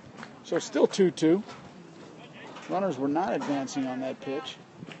 So still 2-2. Runners were not advancing on that pitch.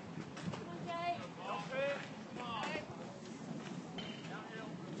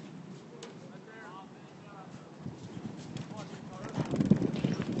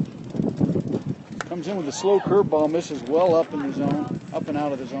 Comes in with a slow curveball, misses well up in the zone, up and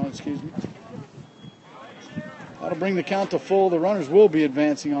out of the zone, excuse me. That'll bring the count to full. The runners will be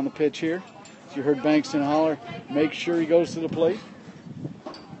advancing on the pitch here. As you heard Bankston holler, make sure he goes to the plate.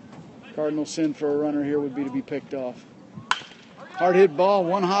 Cardinal sin for a runner here would be to be picked off. Hard hit ball,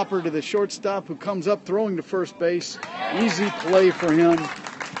 one hopper to the shortstop who comes up throwing to first base. Easy play for him.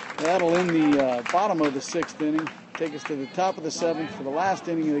 That'll end the bottom of the 6th inning. Take us to the top of the 7th for the last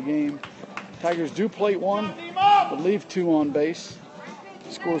inning of the game. Tigers do plate 1, but leave 2 on base.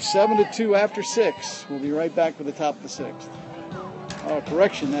 Score 7-2 after 6. We'll be right back with the top of the 6th.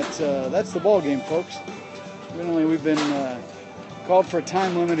 Correction, that's the ball game, folks. Evidently, we've been called for a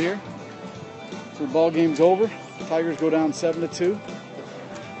time limit here. So the ball game's over. Tigers go down 7-2.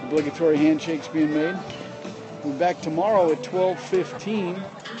 Obligatory handshakes being made. We'll be back tomorrow at 12:15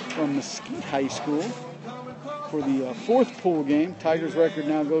 from Mesquite High School for the 4th pool game. Tigers' record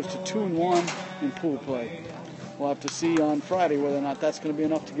now goes to 2-1 in pool play. We'll have to see on Friday whether or not that's going to be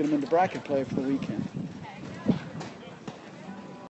enough to get them into bracket play for the weekend.